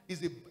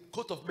is a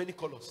coat of many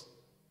colors.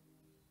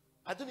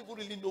 I don't even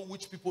really know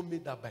which people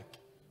made that bike.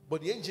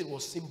 But the engine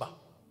was Simba.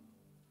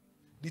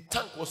 The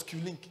tank was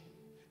Q-Link.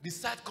 The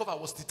side cover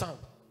was Titan.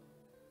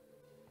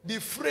 The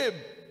frame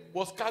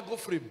was cargo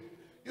frame.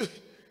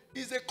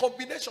 It's a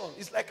combination.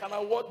 It's like an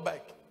award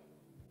bike.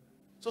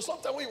 So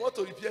sometimes when you want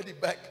to repair the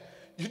bike,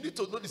 you need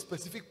to know the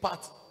specific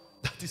part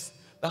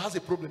that has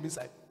a problem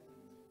inside.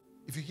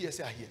 If you hear,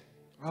 say I hear.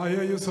 I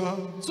hear you, sir.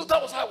 So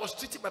that was how I was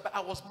treating my bike.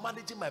 I was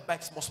managing my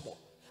bike small.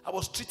 I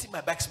was treating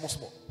my bike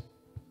small.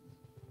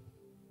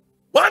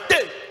 One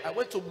day, I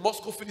went to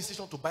Moscow filling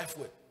station to buy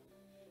fuel.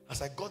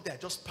 As I got there, I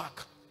just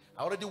parked.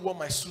 I already wore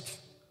my suit.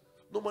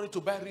 No money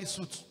to buy real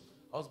suit.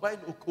 I was buying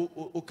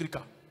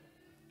Okrika.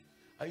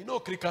 And you know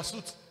Okrika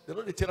suit, they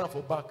don't tear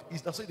for back.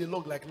 It's not so they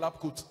look like lab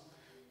coat.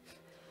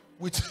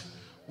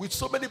 With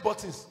so many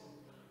buttons.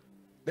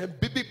 Then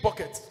big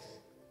pockets.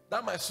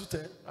 That my suit,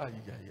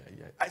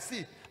 I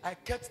see, I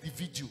kept the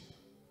video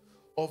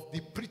of the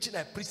preaching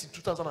I preached in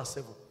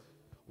 2007.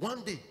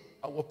 One day,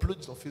 I will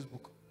upload it on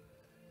Facebook.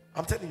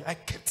 I'm telling you, I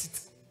kept it.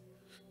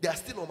 They are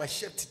still on my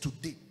shelf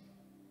today.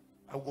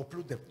 I will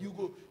upload them.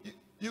 You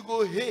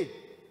go, hey.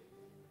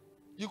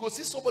 You go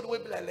see somebody will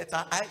be like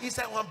letter. I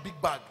inside one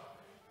big bag.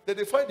 Then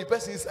they find the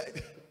person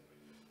inside.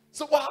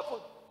 So what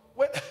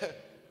happened?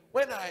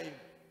 When I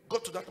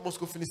got to that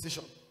Moscow filling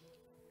station,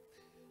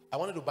 I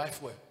wanted to buy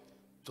fuel.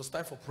 It was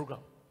time for program.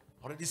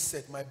 I already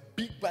said my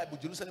big Bible,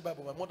 Jerusalem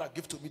Bible, my mother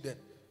gave to me then.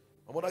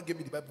 My mother gave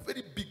me the Bible,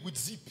 very big with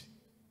zip.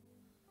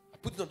 I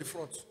put it on the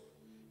front.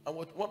 And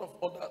with one of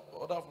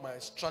other of my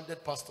stranded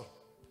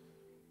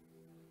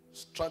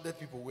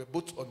people were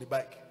both on the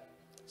bike.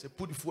 So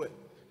put the fuel.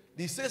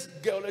 He says,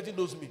 girl already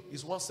knows me.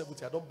 It's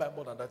 170. I don't buy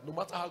more than that. No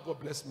matter how God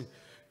bless me,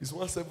 it's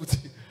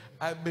 170.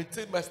 I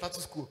maintain my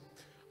status quo.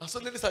 And so,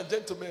 ladies and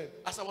gentlemen,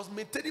 as I was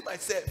maintaining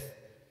myself,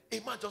 a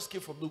man just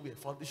came from nowhere,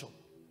 foundation.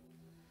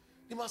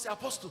 The man said,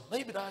 Apostle, now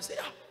you be there. I say,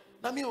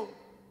 Namio.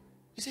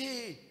 He said,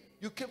 hey,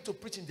 you came to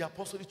preach in the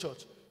Apostolic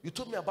Church. You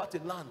told me about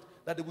a land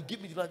that they will give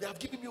me the land. They have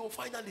given me,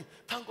 finally.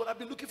 Thank God, I've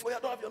been looking for you. I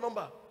don't have your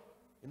number.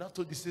 He now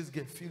told the sales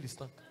girl, fill his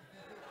tank.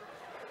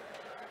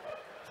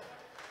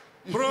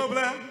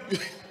 Problem.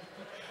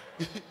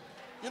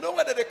 You know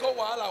what they call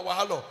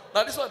Wahalo?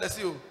 Now this one they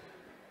see you.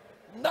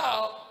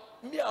 Now,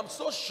 me, I'm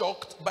so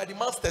shocked by the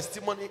man's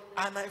testimony,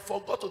 and I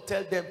forgot to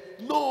tell them,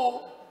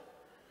 no,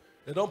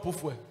 they don't put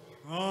fuel.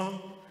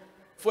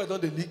 Fuel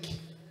don't they leak.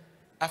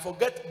 I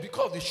forget,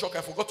 because of the shock,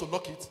 I forgot to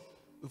lock it.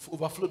 If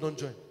overflow don't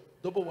join.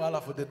 Double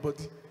Wahala for dead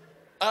body.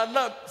 And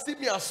now, see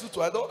me as suit,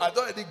 I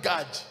don't any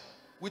gauge.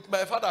 With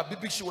my father,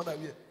 big shoe when I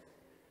wear.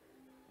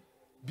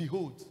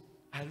 Behold,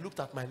 I looked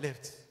at my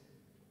left,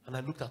 and I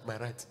looked at my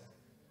right.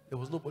 There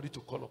was nobody to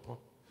call upon.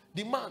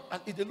 The man,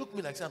 and if they look at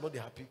me like say I'm not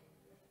happy.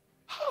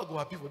 How I go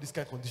happy for this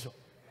kind of condition?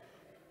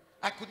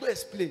 I could not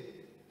explain.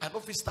 I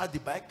don't feel start the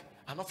bike,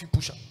 I don't feel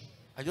push up.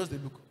 I just they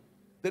look.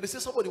 Then they say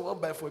somebody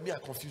won't buy for me, I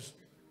confused.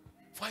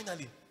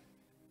 Finally,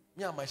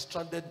 me and my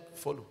stranded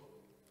fellow,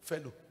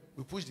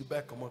 we push the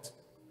bike come out.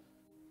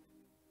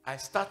 I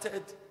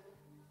started.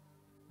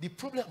 The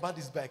problem about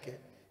this bike,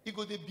 it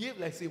go they behave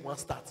like say one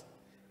start.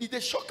 It they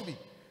shock me.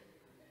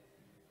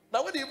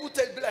 Now when they even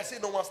tell me like say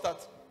no one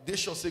start, they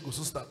sure say go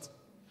soon start.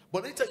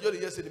 But anytime you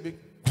hear say they make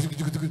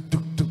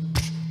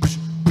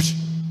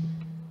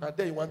and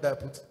then you want that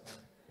put.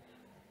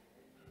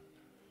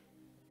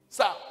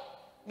 Sir,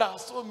 now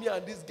so me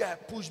and this guy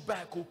push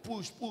back,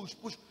 push.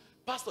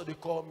 Pastor they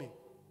call me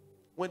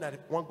when I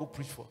want to go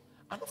preach for.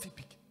 I don't feel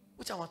pick.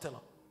 Which I want to tell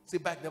them. Say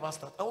bike never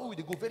start. And when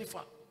they go very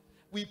far.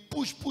 We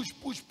push.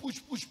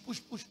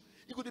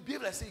 You go to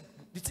behave like say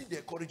the thing they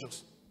encourage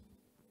us.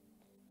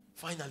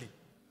 Finally,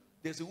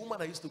 There's a woman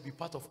that used to be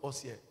part of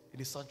us here in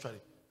the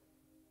sanctuary.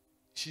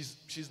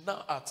 She's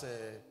now at,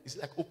 it's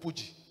like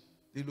Opoji.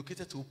 They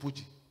located to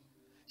Opoji.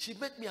 She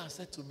met me and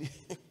said to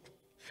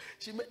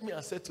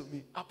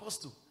me,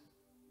 Apostle,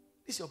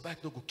 this your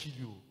bike don't go kill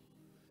you.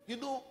 You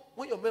know,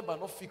 when your member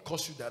not feel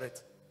curse you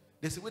direct,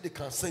 there's a way they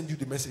can send you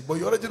the message, but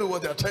you already know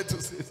what they are trying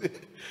to say.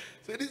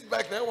 Say this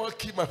bike now want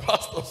to kill my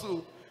pastor.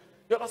 So,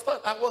 you understand?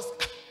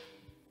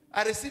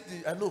 I received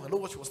I know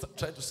what she was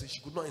trying to say.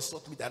 She could not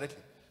insult me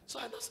directly. So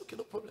I said, okay,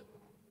 no problem.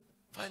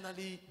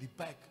 Finally, the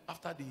bike,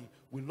 after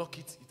we lock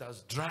it, it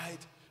has dried.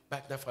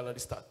 Bike now finally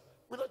start.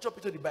 We not jump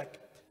into the bike.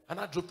 And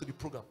I drove to the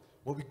program.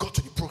 When we got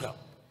to the program,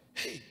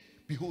 hey,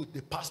 behold,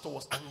 the pastor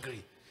was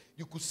angry.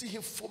 You could see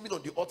him foaming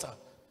on the altar.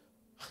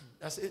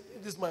 I said,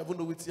 this man, I don't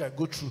know what I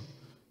go through.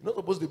 You're not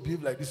supposed to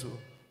behave like this. Oh.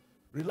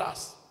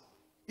 Relax.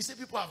 He said,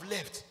 people have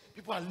left.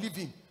 People are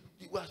leaving.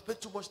 We have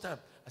spent too much time.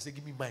 I said,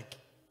 give me mic.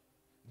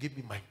 Give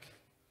me mic.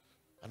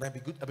 And I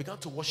began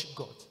to worship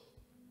God.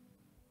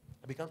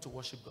 I began to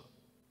worship God.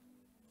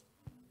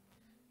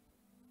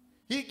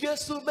 He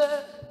gets to me.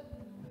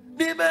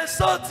 Ni me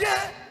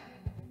sotie.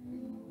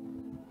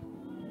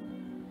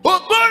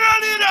 Ogboro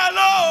ni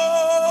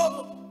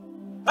ralo.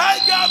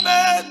 Aya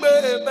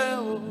me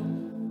o.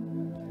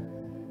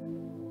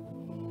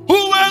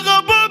 Uwe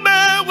go bo me,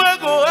 we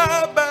go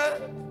abe.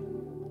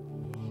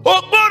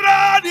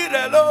 Ogboro ni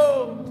ralo.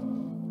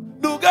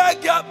 Nuga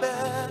ya me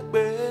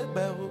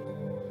o.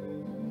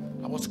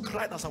 I was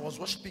crying as I was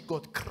worshiping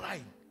God,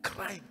 crying.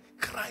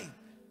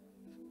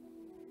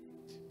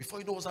 Before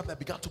you know what's happening, I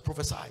began to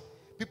prophesy.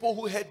 People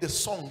who heard the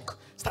song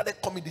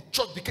started coming. The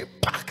church became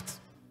packed.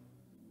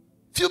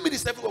 Few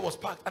minutes, everywhere was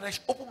packed. And I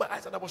opened my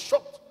eyes and I was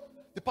shocked.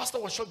 The pastor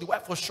was shocked. The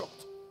wife was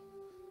shocked.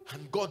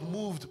 And God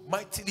moved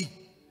mightily.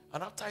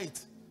 And after it,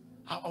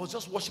 I was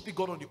just worshiping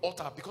God on the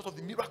altar because of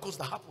the miracles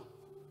that happened.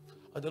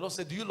 And the Lord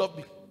said, do you love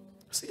me?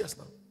 I said, yes,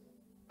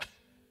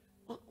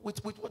 now.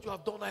 With what you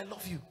have done, I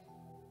love you.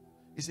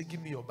 He said,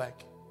 give me your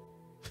bike.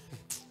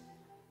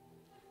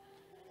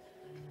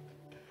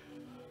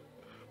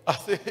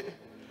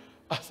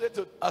 I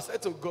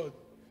said to God,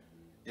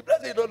 you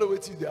better you don't know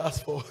what you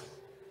asked for.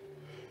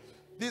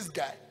 This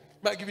guy,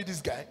 may I give you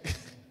this guy?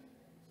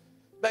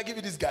 May I give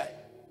you this guy?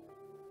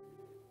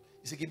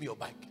 He said, give me your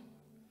bike.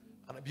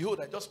 And behold,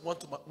 I just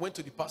went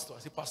to the pastor. I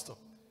said, Pastor,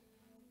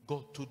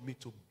 God told me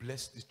to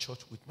bless the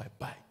church with my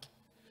bike.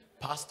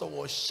 Pastor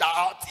was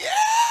shouting, yeah!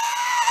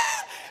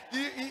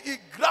 He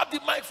grabbed the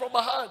mic from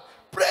my hand.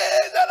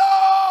 Praise the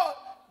Lord!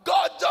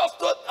 God just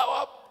told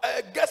our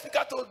guest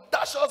speaker to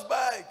dash us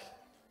bike.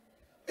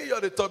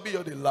 You're the tummy,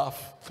 you're the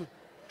laugh.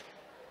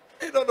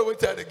 You don't know what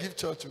time they give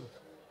church.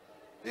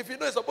 If you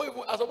know, I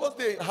suppose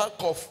they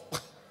handcuff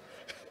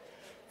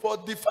for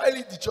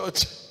defiling the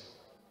church.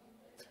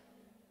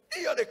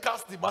 You're the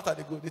cast the matter,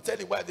 they go. They tell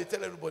the wife, they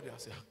tell everybody. I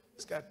say,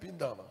 this guy pinned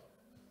down, man.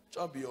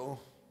 Champ your own.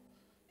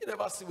 You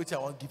never see what I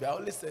want to give you. I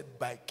only said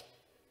bike.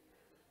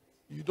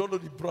 You don't know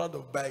the brand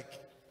of bike.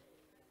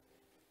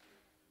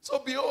 So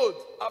behold,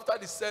 after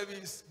the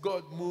service,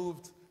 God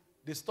moved.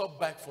 They stopped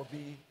bike for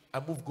me.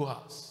 I moved go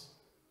house.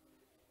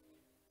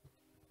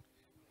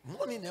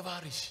 Money never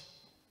reach.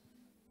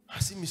 I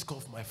see missed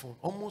call from my phone.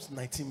 Almost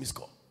 19 missed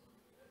call.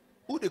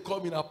 Who they call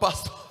me now?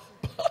 Pastor.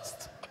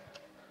 Pastor.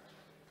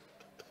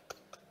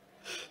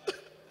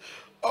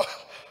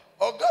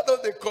 Oh God,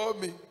 don't they call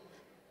me?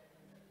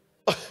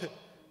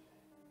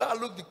 Now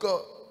look the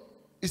call.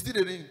 It's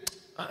still a ring.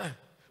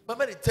 My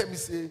man they tell me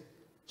say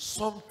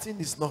something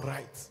is not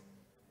right.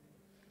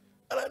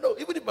 And I know,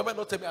 even if my man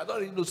not tell me, I don't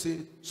really know say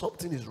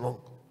something is wrong.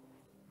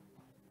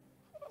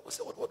 I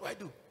say, what do I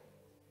do?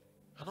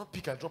 I don't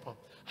pick, I drop him.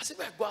 I say,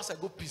 I go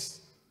outside, go peace.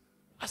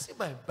 I see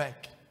my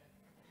bike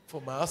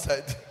from my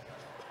outside.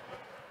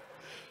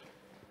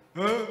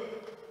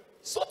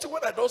 Something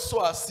when I don't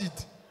sow a seed,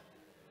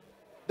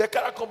 they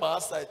cannot come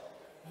outside.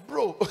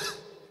 Bro,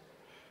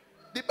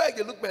 the bike,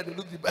 they look back, they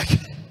look the bike.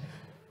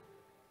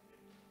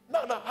 No,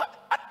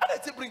 I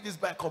didn't bring this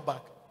bike come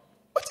back.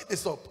 What did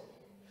this up?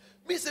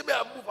 Me say, me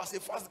I move as a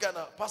fast guy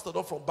now. Pastor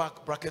don't from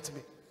back bracket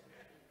me.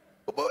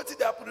 But what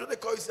did happen? They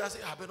call you, say, I say,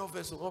 I better no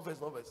verse.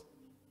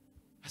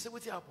 I said,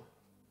 what did happen?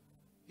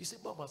 He said,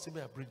 Mama, say,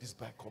 may I bring this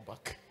bike, come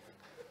back.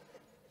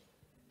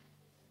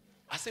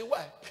 I said,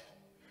 why?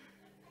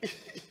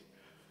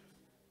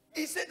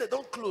 He said, they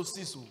don't close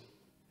this.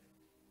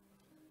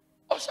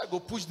 Usher go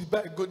push the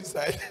bike, go this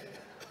side.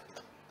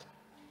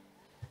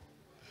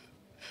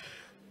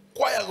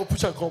 Choir go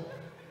push and come.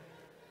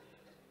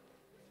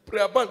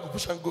 Prayer band go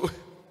push and go.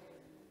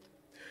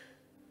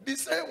 The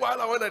same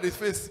while I went at his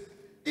face,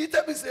 he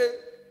tell me, say,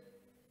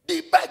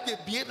 the bike they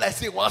behave like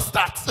say one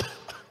start.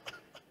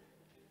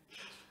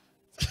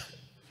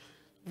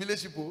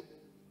 Village people.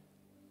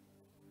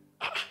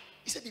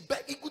 He said the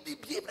bike, he could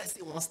behave like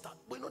say one start.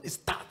 But you know they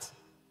start.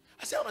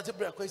 I said, I want to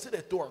take a he said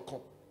they two and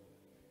come.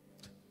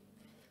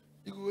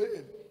 You go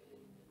ahead.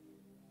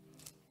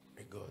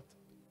 My God.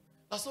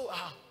 And so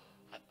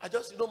I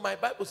just, you know, my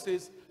Bible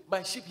says,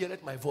 my sheep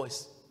heareth my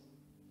voice.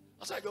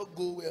 So I just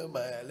go where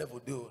my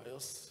level do. I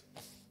just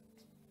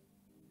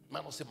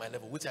Man, don't say my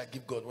level. Wait till I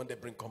give God when they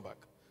bring come back.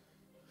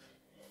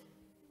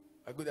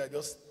 I go there, I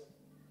just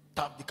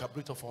tap the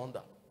carburetor for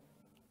Honda,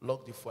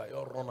 lock the fire,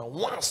 you run and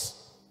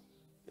once.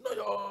 You know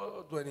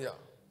you're doing here.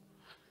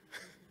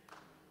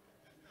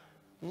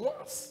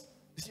 Once.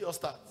 You see your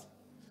start.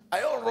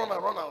 I all run.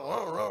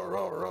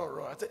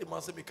 I tell the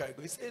man, say, make I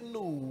go. He say,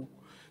 no.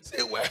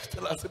 Say, wife,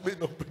 tell us, say, may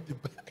not bring the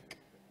bag.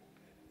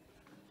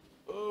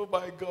 Oh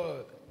my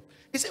God.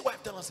 He said,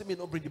 wife, tell us, say, may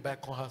not bring the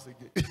bag, come house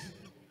again.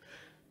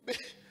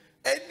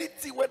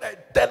 Anything when I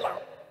tell him,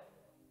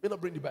 may not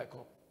bring the bag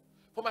home.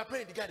 For my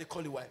praying, the guy, they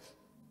call the wife.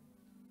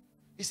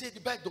 He said, the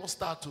bag don't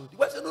start to. The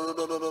wife said, no.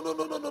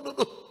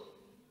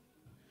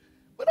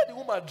 Whether the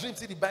woman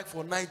dreams in the bag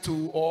for night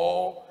to,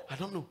 or I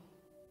don't know.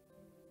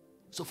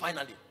 So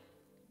finally,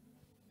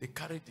 they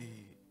carried the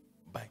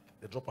bag,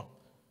 they drop him.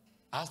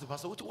 I asked the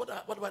pastor, what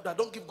about that?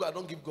 Don't give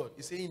God.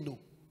 He said, no.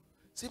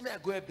 Say, may I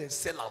go up there and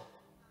sell them?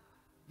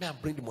 May I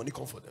bring the money,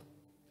 come for them?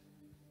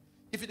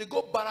 If you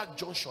go Barrack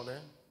Junction,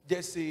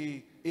 there's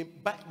a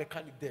bike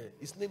mechanic there.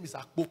 His name is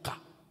Akboka.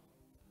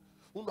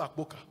 Who know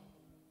Akboka?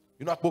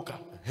 You know Akboka?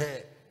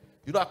 Hey,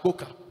 you know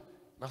Akboka?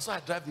 Now, so I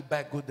drive the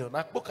bike, go down.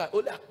 Akboka,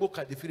 only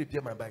Akboka, they feel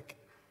repair my bike.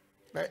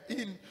 Now,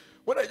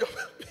 when I jump,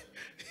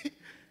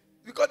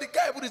 because the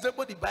guy who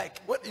resemble the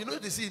bike, what you know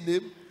they see his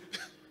name?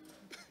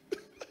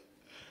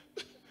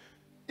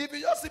 If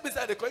you just see me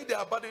inside the car,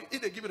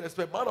 if they give me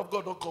respect, man of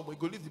God don't come, we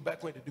go leave the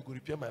bike when they do go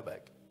repair my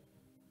bike.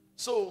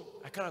 So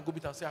I can't go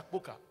meet and say,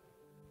 Akboka,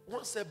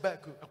 one set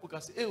back,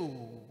 Akboka say, hey,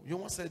 you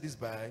want to sell this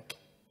bike?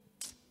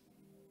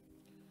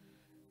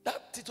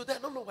 That today I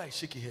don't know why he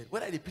shake his head.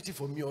 Whether they pity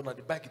for me or not,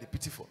 the bike they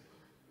pity for.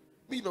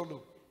 Me don't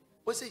know.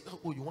 But he say,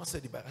 oh, you want to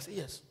sell the bike? I say,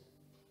 yes.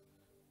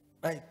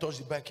 Now he touch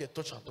the bike here,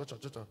 touch on.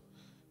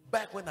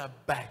 Back when I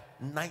buy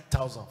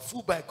 9,000,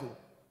 full bike.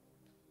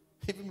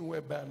 Even me when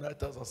I buy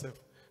 9,000 self.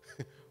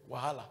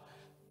 Wahala.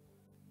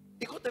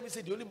 He called them and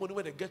said the only money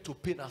when they get to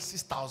pay now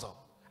 6,000.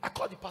 I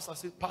called the pastor and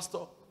said, Pastor,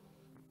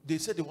 they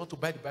said they want to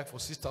buy the bike for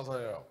 6,000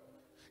 naira.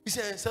 He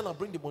said, sell and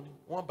bring the money.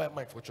 I want to buy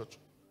mic for church.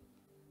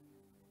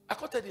 I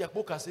called the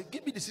Akboka and said,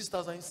 give me the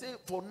 6,000. He said,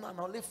 for now,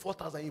 only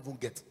 4,000 even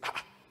get.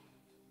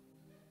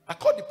 I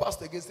called the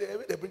pastor again and said, hey,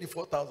 they bring the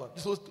 4,000.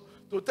 This was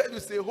to tell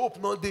you, say,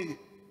 hope no day.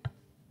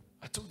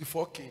 I took the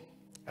 4K,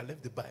 I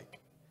left the bike,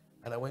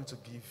 and I went to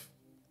give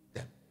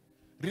them.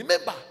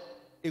 Remember,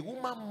 a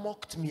woman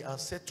mocked me and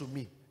said to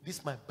me,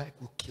 this my bike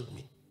will kill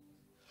me.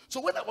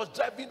 So when I was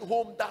driving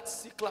home, that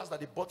C-Class that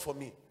they bought for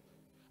me,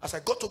 as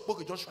I got to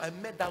Boke Junction, I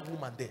met that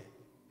woman there.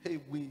 Hey,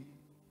 we.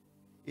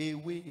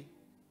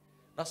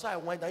 That's why I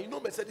went down. You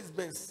know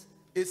Mercedes-Benz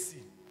AC,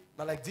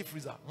 now like deep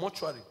freezer,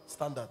 mortuary,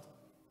 standard.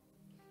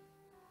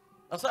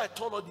 That's why I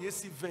turned on the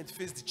AC vent,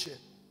 face the chair.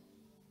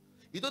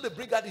 You know they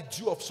bring out the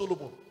Dew of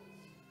Solomon.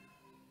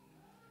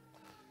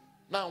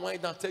 Now I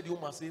went down, tell the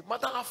woman, I say,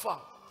 Madam, how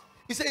far?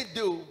 He said,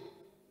 do.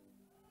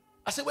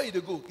 I said, where you they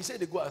go? He said,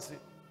 they go. I said,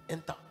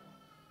 enter.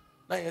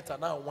 Now you enter,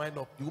 now I wind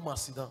up. The woman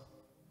sit down.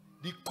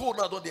 The cold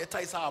now don't enter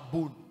is her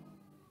bone.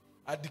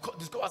 I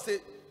discover, I say,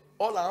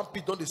 all our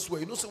armpit don't they swear.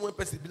 You know, so one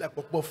person be like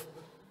buff.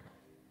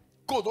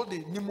 Cold don't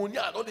they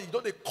pneumonia,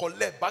 don't they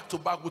collect back to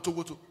back, go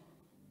to.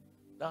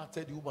 Now I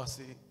tell the woman,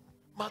 say,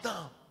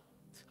 Madam,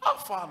 how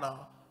far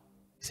now?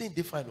 He said,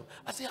 they find out.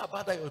 I say, how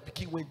about that you're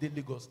picking when they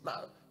Lagos?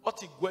 Now, what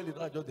he going in,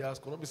 I just they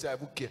ask. Let me say, I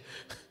don't care.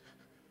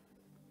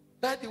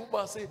 Now the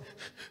woman say,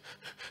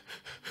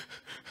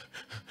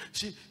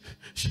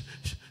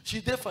 she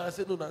there for. I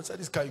said, no, inside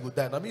this car you go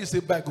die. I mean, you say,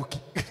 bag go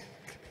kill. You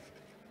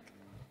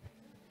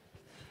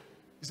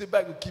say,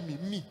 bag go kill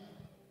me.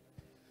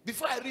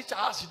 Before I reach her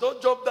house, she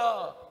don't jump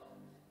down.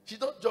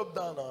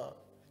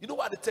 You know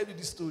why they tell you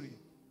this story?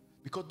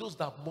 Because those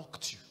that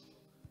mocked you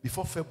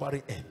before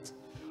February ends,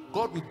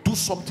 God will do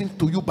something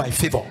to you by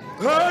favor.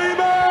 Amen.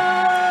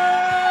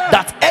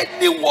 That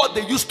any word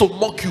they used to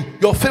mock you,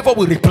 your favor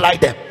will reply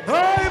them.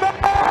 Amen.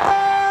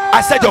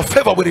 I said your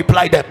favor will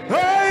reply them.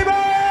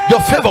 Amen. Your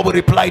favor will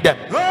reply them.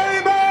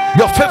 Amen.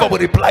 Your favor will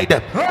reply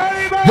them.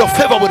 Amen. Your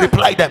favor will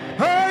reply them.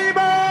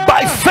 Amen.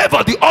 By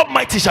favor the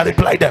Almighty shall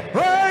reply them.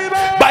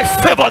 Amen. By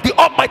favor the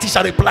Almighty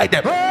shall reply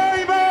them.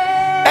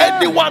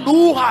 Amen. Anyone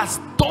who has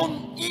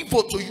done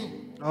evil to you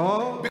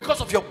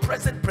because of your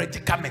present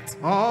predicament,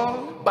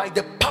 by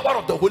the power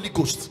of the Holy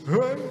Ghost,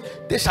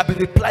 they shall be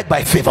replied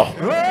by favor.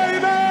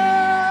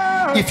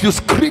 Amen. If you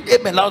scream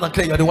amen loud and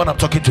clear, you're the one I'm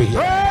talking to here.